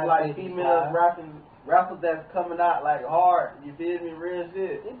couple. seeing, I like females rappers that's coming out like hard. You feel me? Real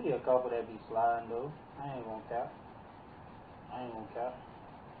shit. It be a couple that be sliding though. I ain't gonna cap.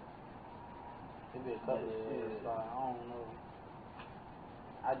 It be a couple that be sliding. I don't know.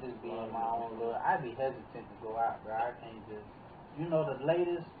 I just be in my own little. I be hesitant to go out, bro. I can't just. You know the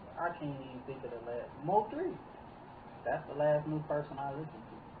latest. I can't even think of the last. Mo3. That's the last new person I listened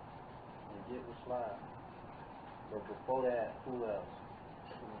to. And Jit was slide. But before that, who else?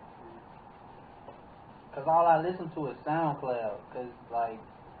 Cause all I listen to is SoundCloud. Cause like,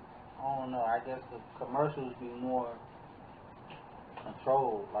 I don't know. I guess the commercials be more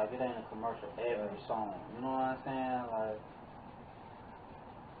controlled. Like it ain't a commercial every song. You know what I'm saying? Like,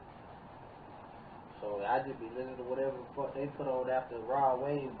 so I just be listening to whatever the fuck they put on after Raw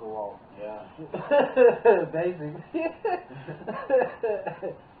Wave go off. Yeah. Basically.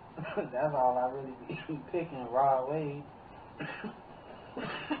 That's all I really be picking, Raw Wave.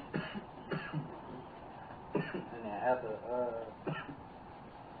 And then after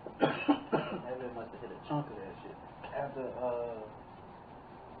that really must have hit a chunk of that shit.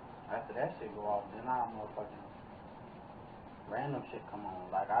 After that shit go off, then I motherfucking random shit come on.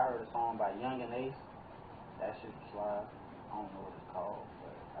 Like I heard a song by Young and Ace. That shit slide. I don't know what it's called,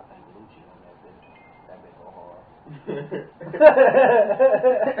 but I think Lucci on that bitch. That bitch go hard.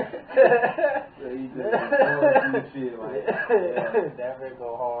 So you just be going through shit like That bitch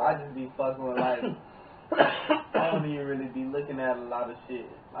go hard. I just be fucking with like I don't even really be looking at a lot of shit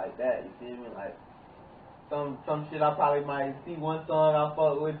like that. You feel me? Like some shit I probably might see one song I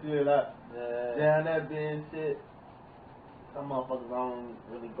fuck with you and I down that bitch and shit. Some motherfuckers don't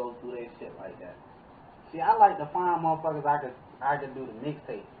really go through that shit like that. See, I like to find motherfuckers I could do the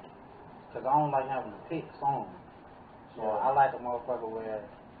mixtape. Cause I don't like having to pick songs. So I like a motherfucker where,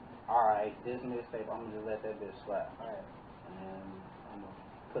 alright, this mixtape, I'm gonna just let that bitch slap. Alright. And I'm gonna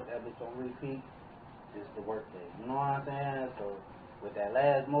put that bitch on repeat. This the work day. You know what I'm saying? So with that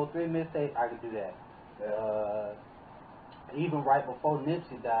last Mo3 mixtape, I could do that. Even right before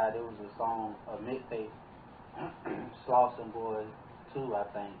Nipsey died, there was a song, a mixtape, Slauson Boys 2, I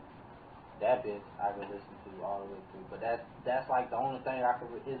think. That bitch I could listen to all the way through. But that's like the only thing I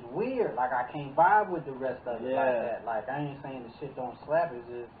could. It's weird. Like I can't vibe with the rest of it like that. Like I ain't saying the shit don't slap. It's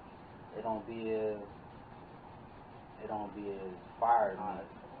just it don't be as fire to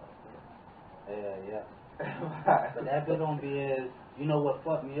me. Yeah. But that bitch don't be as. You know what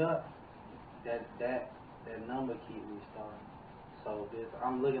fucked me up? That number keep restarting. So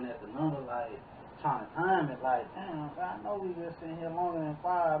I'm looking at the number like. Trying to time it like, damn, I know we just sitting here longer than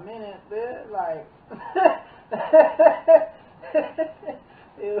 5 minutes, bitch. Like,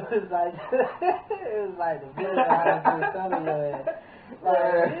 it was like the video I was just telling you.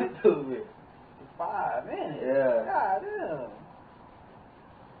 Like, stupid. 5 minutes. Yeah. God damn.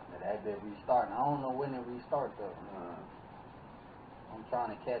 But that bitch restarting. I don't know when it restarts though. I'm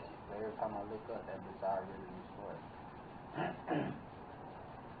trying to catch it. But every time I look up, that bitch already restarted.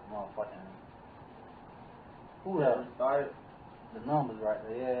 Motherfucking. Who else started? The numbers right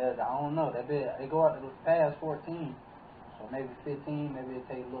there. Yeah, I don't know. That bit they go out to past 14. So maybe 15, maybe it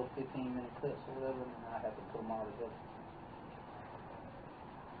take a little 15-minute clips or whatever, and I have to put them all together.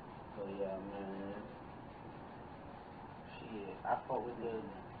 So yeah, man. Shit, I fuck with the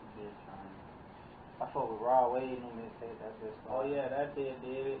bitch. I fuck with Raw Wave new mixtape. That bitch. Oh yeah, that bitch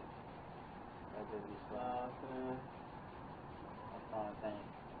did it. That bitch be slow. I'm trying to think.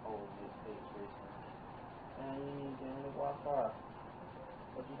 Old mixtapes recently. Man, you ain't getting to walk off.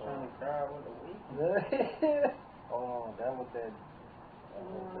 What you trying to cry with the week? Oh, that was that.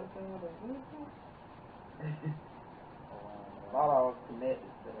 A lot of us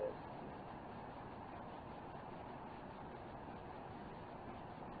connected to that.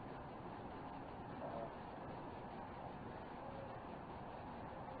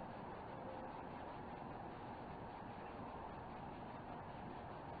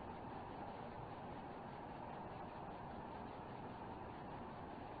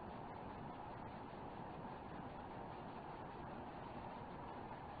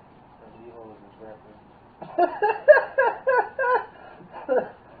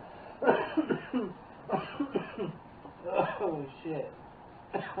 Oh shit.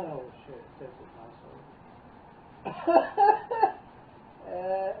 Oh shit. This is my soul.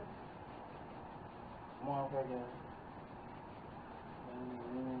 Motherfucking.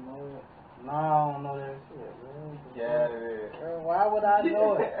 No, I don't know that shit, bro. Yeah, it is. Bro, why would I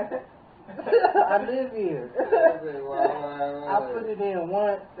know it? I live here. I put it in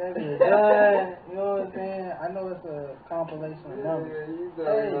once, that is done. You know what I'm saying? I know it's a compilation of numbers.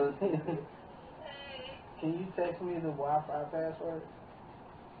 Hey. Can you text me the Wi-Fi password?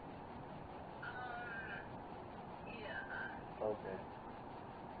 Okay.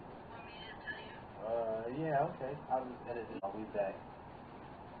 Yeah, okay. I'll just edit it. I'll be back.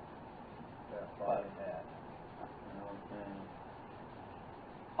 That's Fuck fine. that. You know what I'm saying?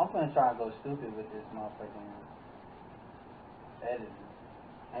 I'm finna try to go stupid with this motherfucking editing.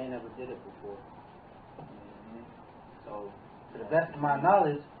 I ain't never did it before. So, to the best of my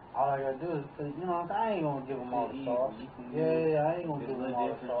knowledge, all I gotta do is put, you know, I ain't gonna give them all the sauce. Yeah, I ain't gonna give them all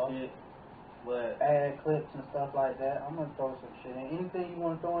the sauce. But Add clips and stuff like that. I'm gonna throw some shit in. Anything you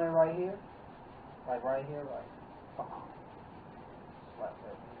wanna throw in right here? Like right here, like, slap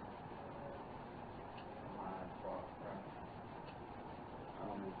that. my fault, bro.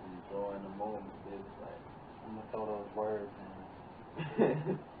 I'm just enjoying the moment, bitch. Like, I'm gonna throw those words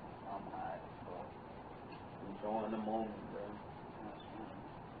in. I'm high as fuck. enjoying the moment, bro.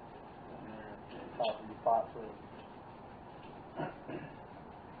 Talk to you, Fox.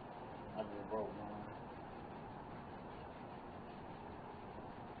 I just wrote one.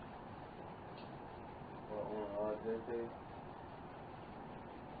 What on RJT?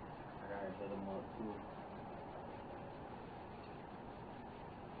 I gotta hit him up too.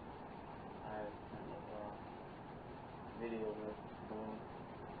 I sent a video message to him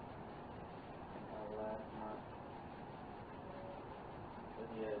last night. But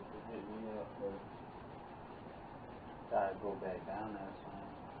he had to hit me up first. Gotta go back down there, son.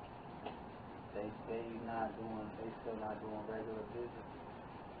 They still not doing regular business.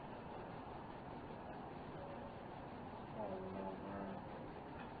 I don't know, man.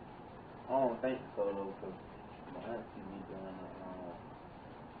 I don't think so though, cause my auntie be doing the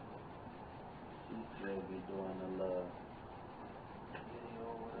she still be doing the little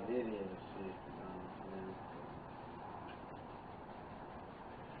video shit, you know what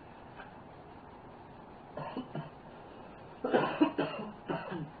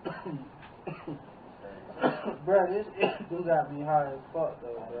Bro, this do got me high as fuck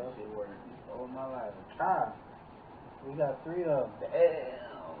though, I'm saying? bro. That shit worked all my life. Ah, we got 3 of them.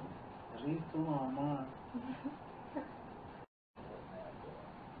 Damn. At least 2 on mine.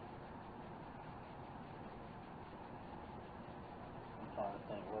 I'm trying to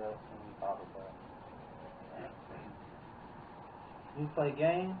think, what else can we talk about? You play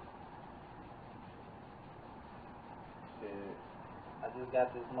games? Shit. I just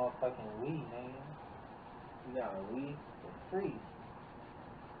got this motherfucking Wii, man. You got a Wii? For free.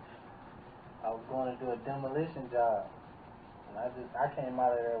 I was going to do a demolition job. And I came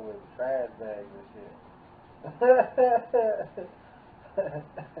out of there with trash bags and shit.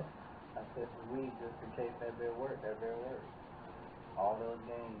 I put the Wii just in case that bit worked. All those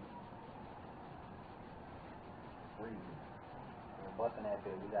games. Free. We're busting that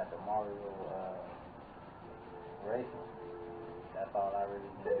bit. We got the Mario racing. That's all I really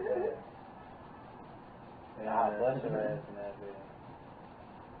need to say. I'll bust your ass in that bit.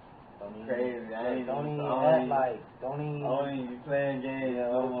 Don't even, Crazy. I ain't don't even- even I act ain't- like, don't I even. don't even be playing games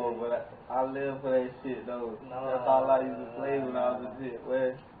Yeah, no more, okay. but I live for that shit though. No, That's all I used to play when I was a kid.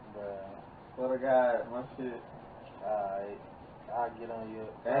 Where, Bruh, for the God, my shit. alright. I'll get on you.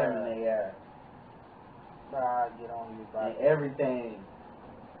 Damn they are. Bruh, I'll get on you about And everything.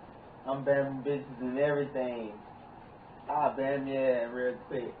 I'm bamming bitches and everything. I'll bam your ass real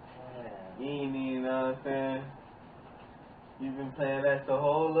quick. You ain't even know what I'm saying? You been playing that your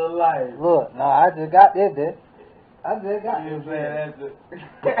whole little life. Look, no, I just got this bit. I just You got been this playing bit.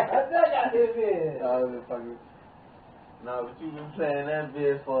 that I just got this bit. No, I was just fucking. No, but you been playing that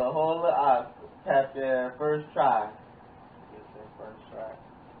bitch for a whole little hour. Tap your ass first try. Get that first try.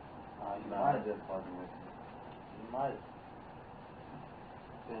 You No, might. I'm just fucking with you. You might.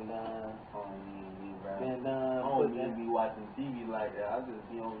 Been done. I don't even be rapping. Been I done. don't Put even that. be watching TV like that. I just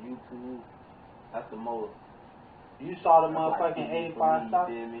be on YouTube. That's the most. You saw the That's like motherfucking TV for 85 me, South?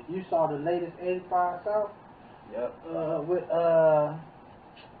 you feel me? You saw the latest 85 South? Yep. With,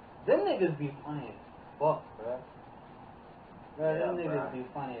 them niggas be funny as fuck, bruh. Bruh, them Yeah, niggas bruh. be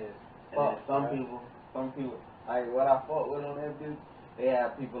funny as And fuck, then some bruh. people, like what I fought with on that bitch, they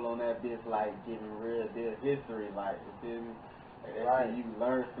have people on that bitch like giving real deal history, like, you feel me? Like that Right. shit, you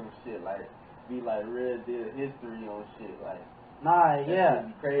learn some shit, like, be like real deal history on shit, like, Nah, that yeah. shit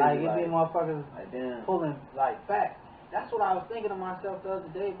be crazy, Like, it be like motherfuckers damn. pulling, like, facts. that's what I was thinking to myself the other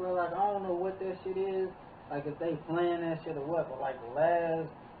day, bro. Like, I don't know what that shit is. Like, if they playing that shit or what, but like the last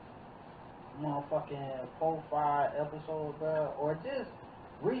motherfucking 4-5 episodes, bro, or just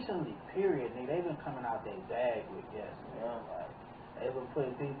recently, period, nigga, they been coming out their bag with guests, man. Like, they been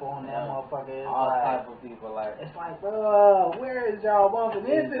putting people on that motherfucker. It's all like, type of people, like, it's like, bro, where is y'all bumping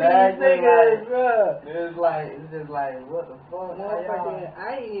into Exactly, these niggas, like, bro? it's just like, what the fuck? Motherfucking,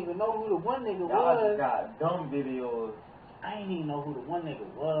 I ain't even know who the one nigga Y'all was. just got dumb videos. I ain't even know who the one nigga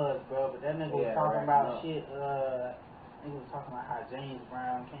was, bro, but that nigga was Yeah, talking right, about no. shit, nigga was talking about how James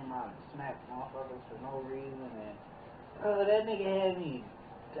Brown came out and smacked motherfuckers for no reason, and, that nigga had me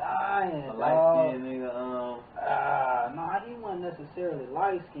dying, A dog. light-skinned nigga, Nah, he wasn't necessarily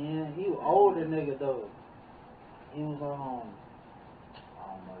light-skinned, he was older nigga, though. He was, I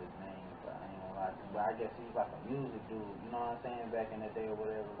don't know his name, but I ain't gonna lie to you, but I guess he was like a music dude, you know what I'm saying, back in the day or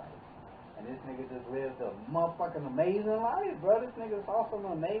whatever, like. And this nigga just lived a motherfucking amazing life, bro. This nigga saw some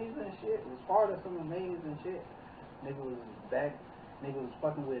amazing shit. Was part of some amazing shit. Nigga was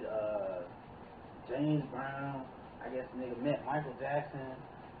fucking with James Brown. I guess nigga met Michael Jackson,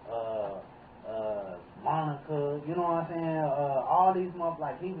 Monica. You know what I'm saying? All these motherfuckers.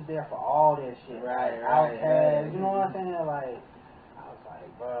 Like, he was there for all that shit. Right. Outkast. You know what I'm saying? Like, I was like,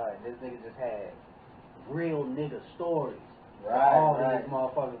 bro, this nigga just had real nigga stories. All these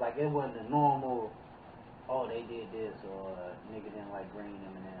motherfuckers, like, it wasn't the normal, oh, they did this, or nigga didn't like green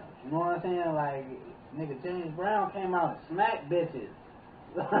M&M's. You know what I'm saying? Like, nigga, James Brown came out and smacked bitches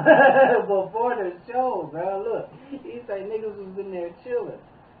before the show, bro. Look, he say niggas was in there chilling.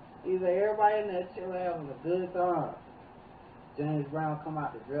 He say everybody in there chilling, having a good time. James Brown come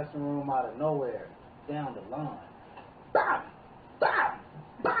out the dressing room out of nowhere, down the lawn. Bam! Bam!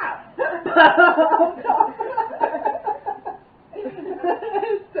 Bam!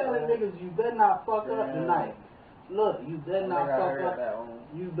 Telling niggas you better not fuck up tonight. Look, you better not fuck up.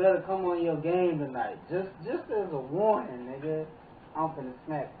 You better come on your game tonight. Just as a warning, nigga. I'm finna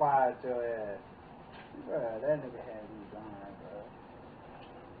smack fire at your ass. Bruh, that nigga had me dying, bruh.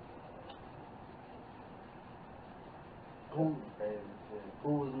 Who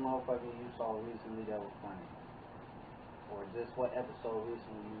was the motherfucker you saw recently that was funny? Or just what episode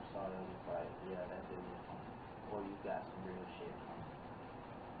recently you saw that was like, yeah, that did was funny? Or you got some real shit from it?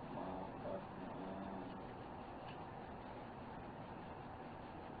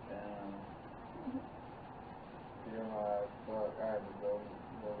 I had to go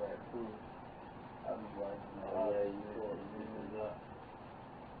back through. I was watching a lot of shit.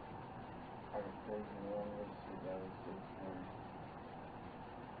 I can take you on this shit that was just funny.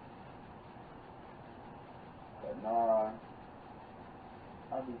 But nah,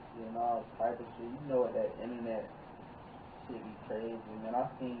 I be seeing all type of shit. You know what, that internet shit be crazy, man. I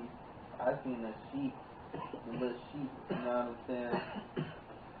seen the sheep, the little sheep, you know what I'm saying?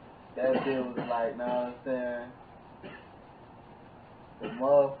 That shit was like, know what I'm saying? The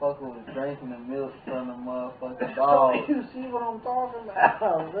motherfucker was drinking the milk from the motherfucking dog. You see what I'm talking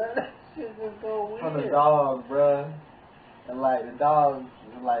about, bro? That shit just go weird. From the dog, bruh. And like, the dog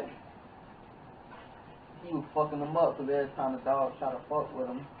was like, he was fucking him up, because every time the dog tried to fuck with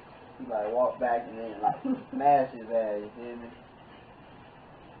him, he like walk back and then like smash his ass, you feel me?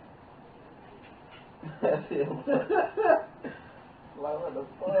 That's it. Like, what the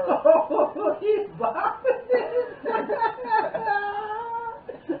fuck? Oh, he's bopping.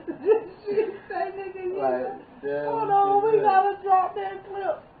 This shit say nigga, Like, hold on, we gotta drop that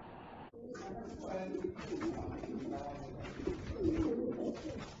clip.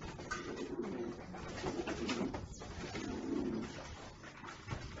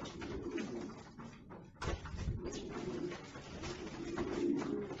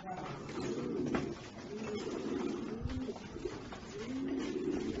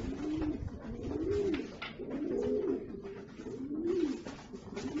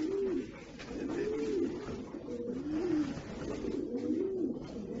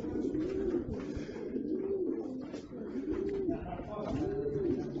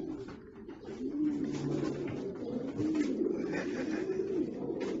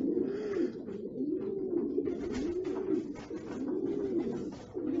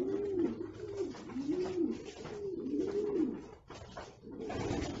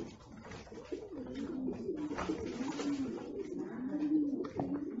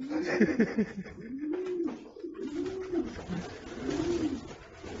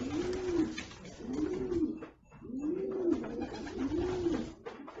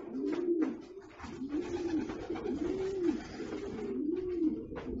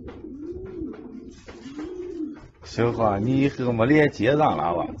小伙，你和我连结账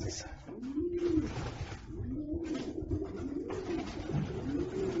了吧？这是。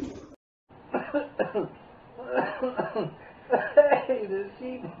Hey, the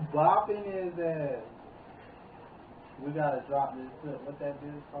sheep bopping his ass. We gotta drop this clip. What that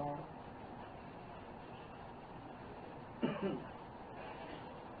bitch called?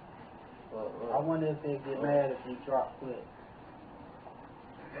 I wonder if they get mad if we drop clips.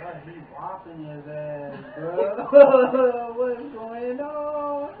 Bro, he bopping his ass, bro. What's going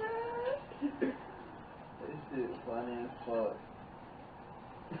on, man? This shit funny as fuck.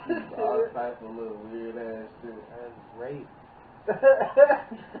 All type of little weird ass shit. That's rape.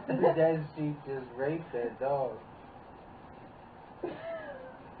 That sheep just raped that dog.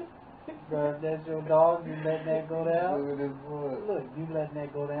 Bro, if that's your dog, you letting that go down? Look at this boy. Look, you letting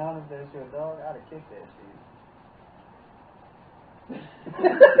that go down if that's your dog? I'd have kicked that sheep.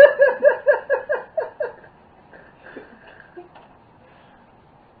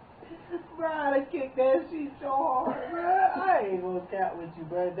 Bro, I'd have kicked that sheep so hard, bro. I ain't gonna count with you,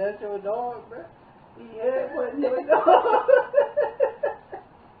 bro. That's your dog, bro. Yeah, but your dog.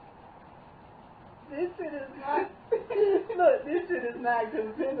 This shit is not. Look, this shit is not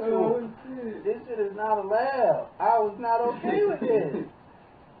consensual. This shit is not allowed. I was not okay with this.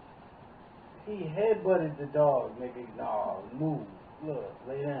 He headbutted the dog, nigga. No, move. Look,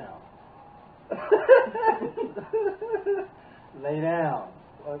 lay down. Lay down.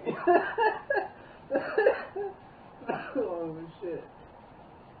 Okay. Oh shit.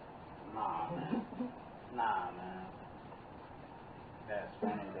 Nah, man. Nah, man. That's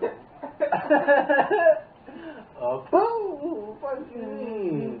funny though. Boo! Fuck you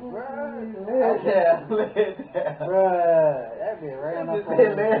mean, bruh? Lay down. Bruh, that bitch ran up on me.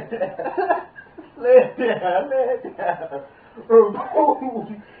 Lay down. Boom.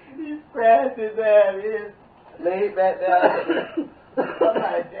 He crashed his ass in. Laid back down. I'm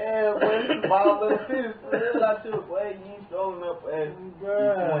like, damn, boy, this is my little sis. Real I should, boy, you showing up, boy.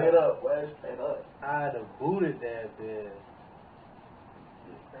 Bruh. Straight up, boy, straight up. I'd have booted that bitch.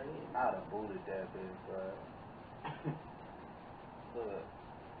 I'd have booted that bitch, bruh. Look,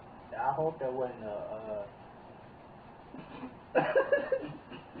 I hope that wasn't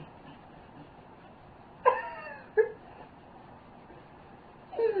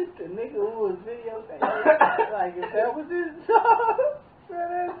the nigga who was videotaping, like if that was his dog, bro,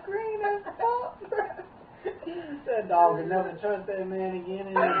 that's green as fuck, bro. That dog would never trust that man again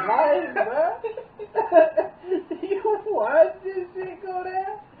in his life, bro. You watch this shit go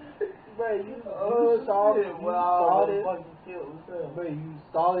down? Bro, you saw shit, it, wow, you fucking killed himself. bro, you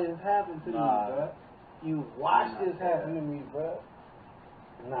saw this happen to me, Nah. bro. You watched this happen to me, bro.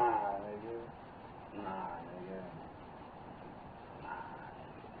 Nah, nigga. Nah, nigga.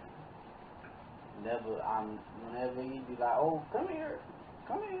 Whenever he be like, oh, come here.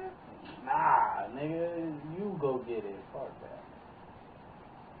 Nah, nigga, you go get it. Fuck that.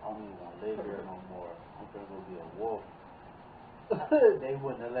 I don't even want to live here no more. I'm gonna go be a wolf. They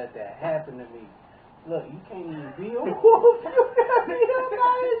wouldn't have let that happen to me. Look, you can't even be a wolf. You got me up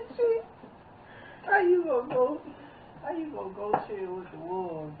by his shit. How you gonna go chill with the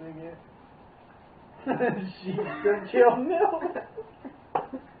wolves, nigga? She took your milk.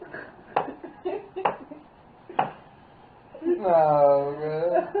 No,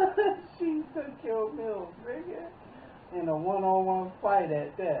 man. She took your milk, nigga. In a one-on-one fight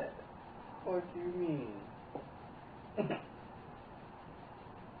at that. What you mean?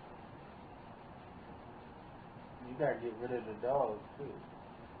 You gotta get rid of the dogs too.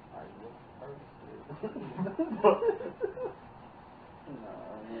 Alright, look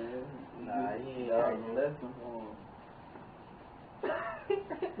Nah, man. Nah, he ain't got got a no lesson for him.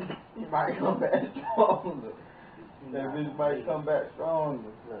 He might come back stronger. That bitch might come back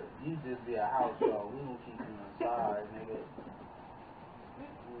stronger. Look, you just be a house dog. We gonna keep you inside, nigga.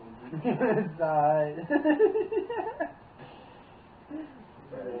 Inside.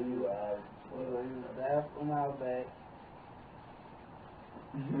 Man, you out. We gonna use the bathroom out back.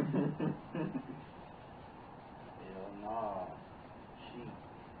 Hell nah. Sheep.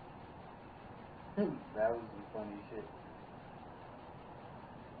 That was some funny shit.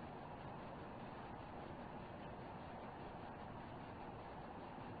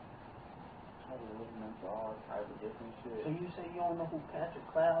 I was looking into all type of different So shit. you say you don't know who Patrick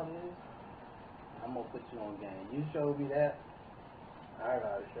Cloud is? I'm gonna put you on game. You showed me that. I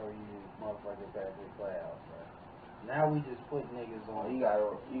gotta show you motherfucking Patrick Cloud, bro. Now we just put niggas Oh, on.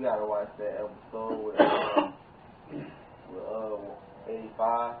 you gotta watch that episode with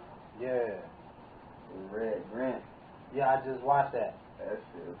 85 Yeah. with Red Grant. Yeah, I just watched that. That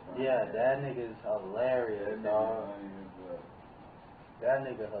shit is funny. Yeah, that nigga's hilarious, That dog. nigga funny as well. That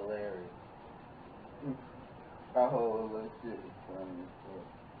nigga hilarious. That whole little shit is funny as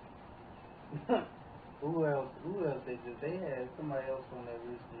fuck. Who else they had somebody else on that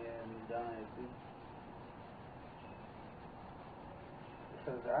recently had me dying too.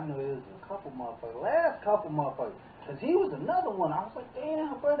 Because I knew it was a couple motherfuckers. Last couple motherfuckers. Because he was another one. I was like,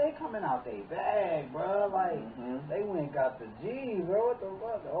 damn, bro, they coming out they bag, bro. Like, they went and got the G, bro. What the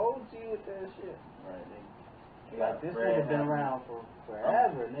fuck? The OG with that shit. Right, they Like, this nigga been around for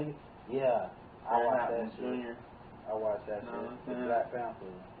forever, nigga. Yeah. I watched that shit. Junior. I watched that No, shit. The Black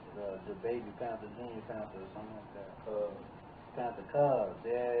Panther. The Baby Panther, Junior Panther, or something like that. Panther Cubs.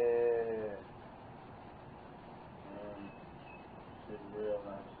 Yeah. Shit real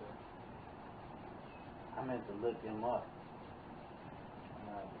nice shit. I meant to look him up.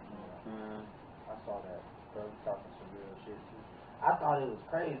 I saw that. Bro, he talking some real shit too. I thought it was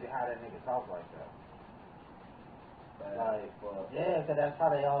crazy how that nigga talk like that. Like, yeah, because that's how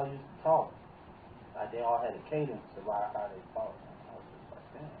they all used to talk. Like, they all had a cadence about how they talk. I was just like,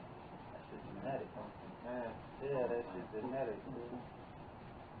 damn, that shit's genetic. Yeah, that shit's genetic.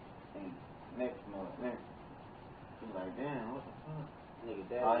 And next month, you like, damn, what the fuck? Nigga,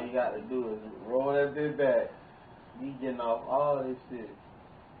 that all you got to do is roll that bit back. You getting off all this shit.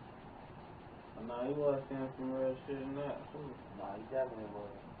 Nah, he was saying some real shit in that too. Nah, he definitely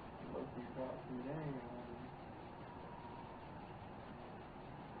was. Look, he dropped some game.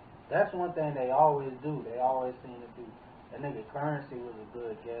 That's one thing they always do. They always seem to do. That nigga Currency was a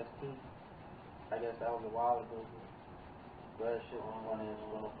good guest too. I guess that was a while ago. But that shit was funny as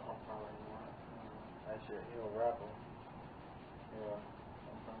well. That shit, he a rapper. Yeah.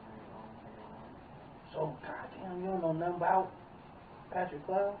 So, goddamn, you don't know nothing about Patrick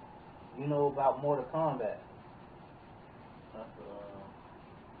Cloud? You know about Mortal Kombat.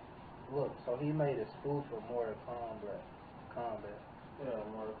 Look, so he made a spoof of Mortal Kombat. Yeah,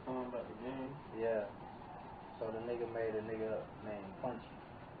 Mortal Kombat the game. Yeah. So the nigga made a nigga named Punchy.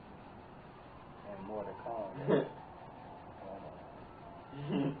 And Mortal Kombat.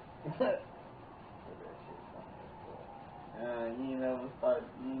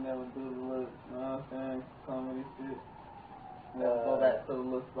 You ain't never do the little, you know what I'm saying, comedy shit. Never go back to the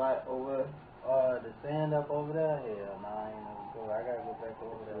little spot over. The stand up over there? Hell nah, I ain't never go. I gotta go back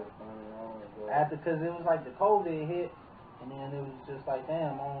over there. After, cause it was like the COVID hit, and then it was just like,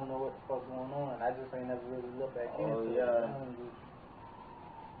 damn, I don't know what the fuck going on. I just ain't never really looked back into it.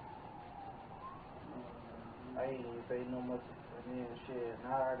 I ain't even pay no much for me and shit.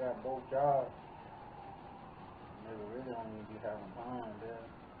 Now I got both jobs. Never really don't even be having time there.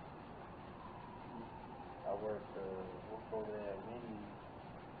 I work over there at Wendy's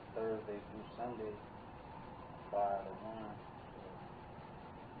Thursday through Sunday, 5 to 1. So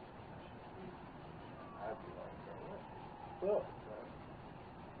I'd be like, bro, what the fuck, bro?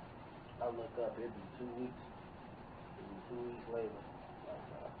 I look up, it'd be 2 weeks. It'd be 2 weeks later. Like,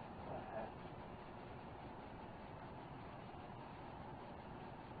 what happened?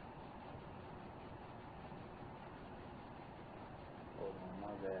 Oh,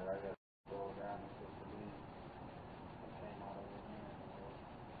 my bad. I got to go down and get the lead. I came out over here.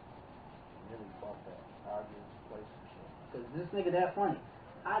 Really fucked up. I'll get this place some shit. Because this nigga that funny.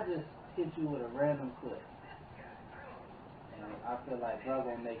 I just hit you with a random clip. And I feel like bro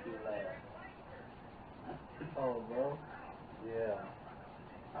gonna make you laugh. Oh, bro. Yeah.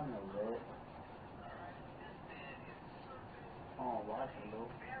 I know, bro. I don't watch him, though.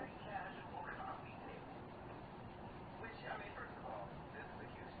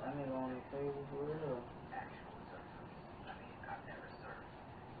 That nigga on the table for real.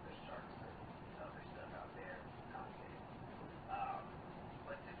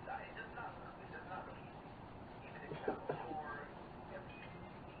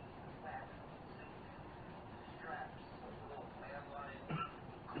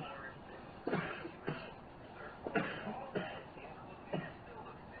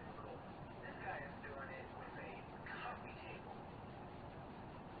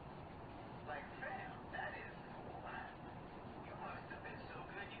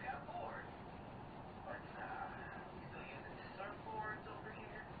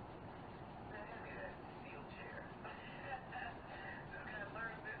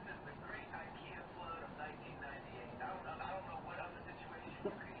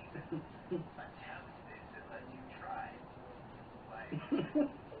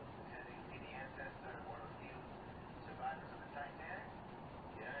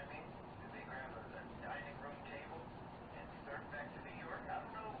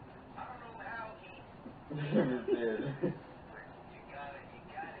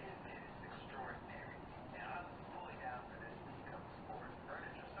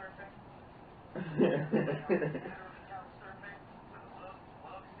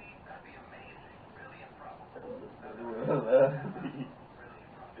 Nigga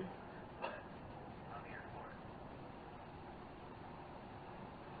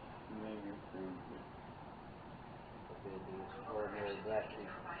stupid. The extraordinary black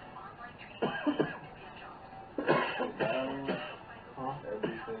people. Huh? That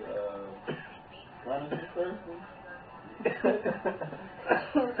bitch say, running this person?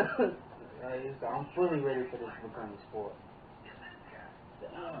 I'm fully ready for this to become a sport.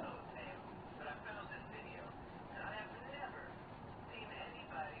 Damn.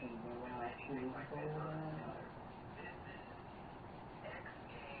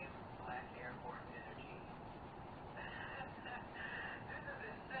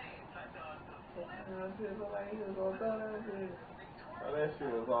 Oh, that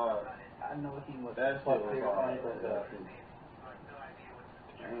shit was hard. I know he was. That shit was hard.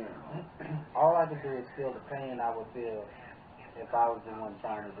 Damn. All I could do is feel the pain I would feel if I was the one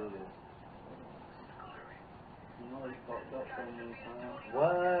trying to do this. You know he fucked up so many times.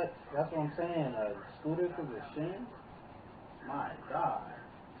 What? That's what I'm saying. A scooter to the shin? My God.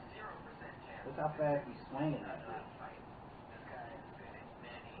 Look how fast he's swinging at it.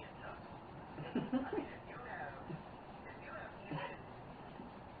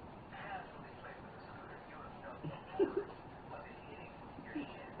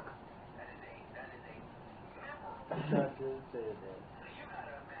 I just said that.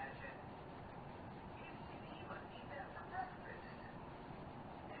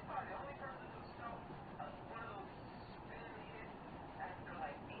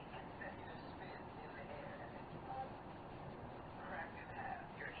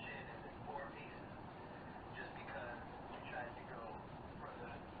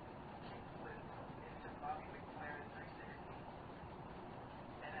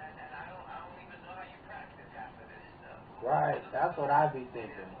 Right, that's what I be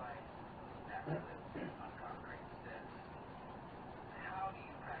thinking. Down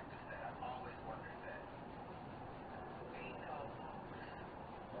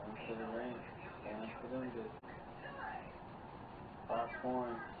to the range. Down to them just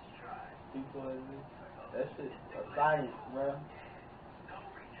popcorn. People like this. That shit a science, bro.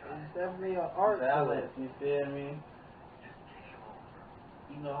 It's definitely an art to Balance, it. you feel me?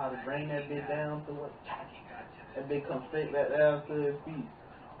 You know how to bring that bitch down to it. That bitch come straight back down to his feet.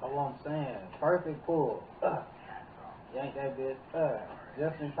 That's what I'm saying. Perfect pull. Yank that bitch.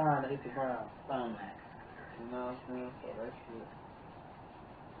 Just in time to hit the ground. You know what I'm saying? So that shit.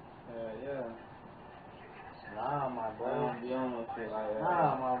 Yeah. Nah, my I boy. don't be on no shit like that.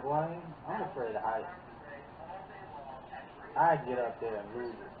 Nah, my boy. I'm afraid of heights. I'd get up there and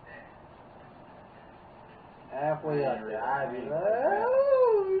lose it. Halfway up there, I'd be like,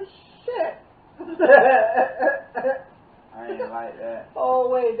 oh, shit. I ain't like that. All the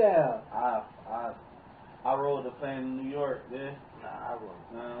way down. I rode the plane in New York, yeah. Nah, I wouldn't.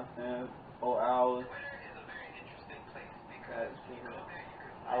 You know what I'm saying? 4 hours.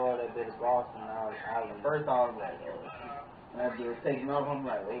 I rode that bit of Boston. At first I was like, oh shit. When that bitch was taking off, I'm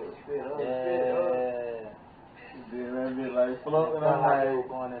like, oh shit, oh shit, oh. Yeah. Then that bitch like floating, I'm like,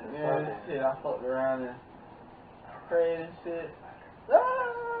 going in the yeah, circle. shit, I fucked around and prayed and shit. I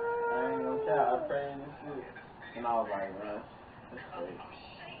ain't gonna count, I prayed and shit. And I was like, man, that's great.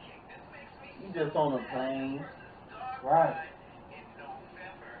 You just on a plane. Right.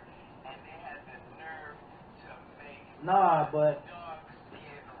 Nah, but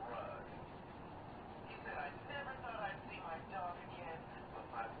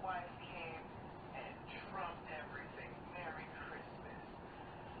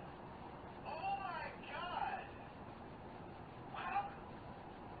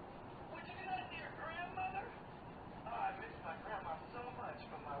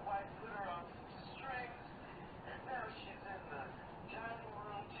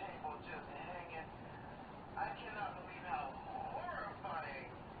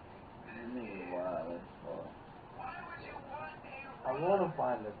I want to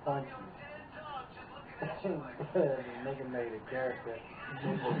find the country. The nigga made a character.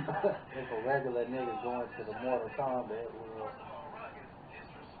 If a regular nigga going to the Mortal Kombat world.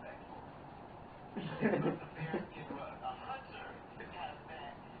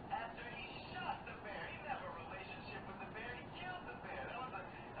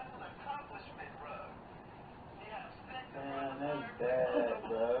 Man, that's bad,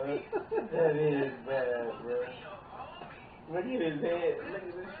 bro. That is bad, bro. Look at his head. Look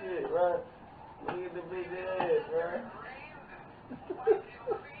at this shit, bro. Look at the big head, bro.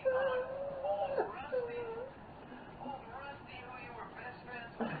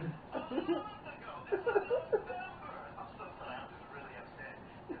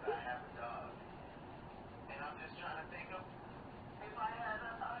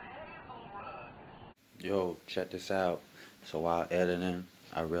 Yo, check this out. So while editing,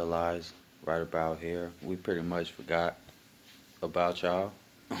 I realized right about here, we pretty much forgot about y'all.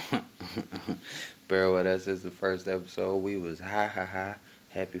 Bear with us, this is the first episode. We was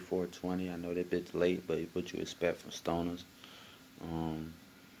happy 420. I know that bit's late, but what you expect from stoners.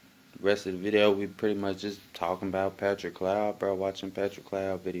 The rest of the video, we pretty much just talking about Patrick Cloud, bro. Watching Patrick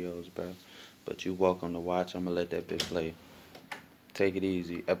Cloud videos, bro. But you welcome to watch. I'm gonna let that bitch play. Take it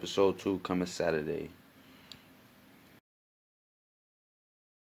easy. Episode 2 coming Saturday.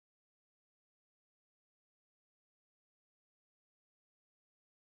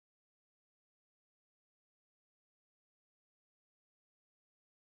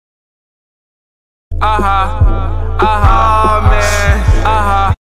 Aha.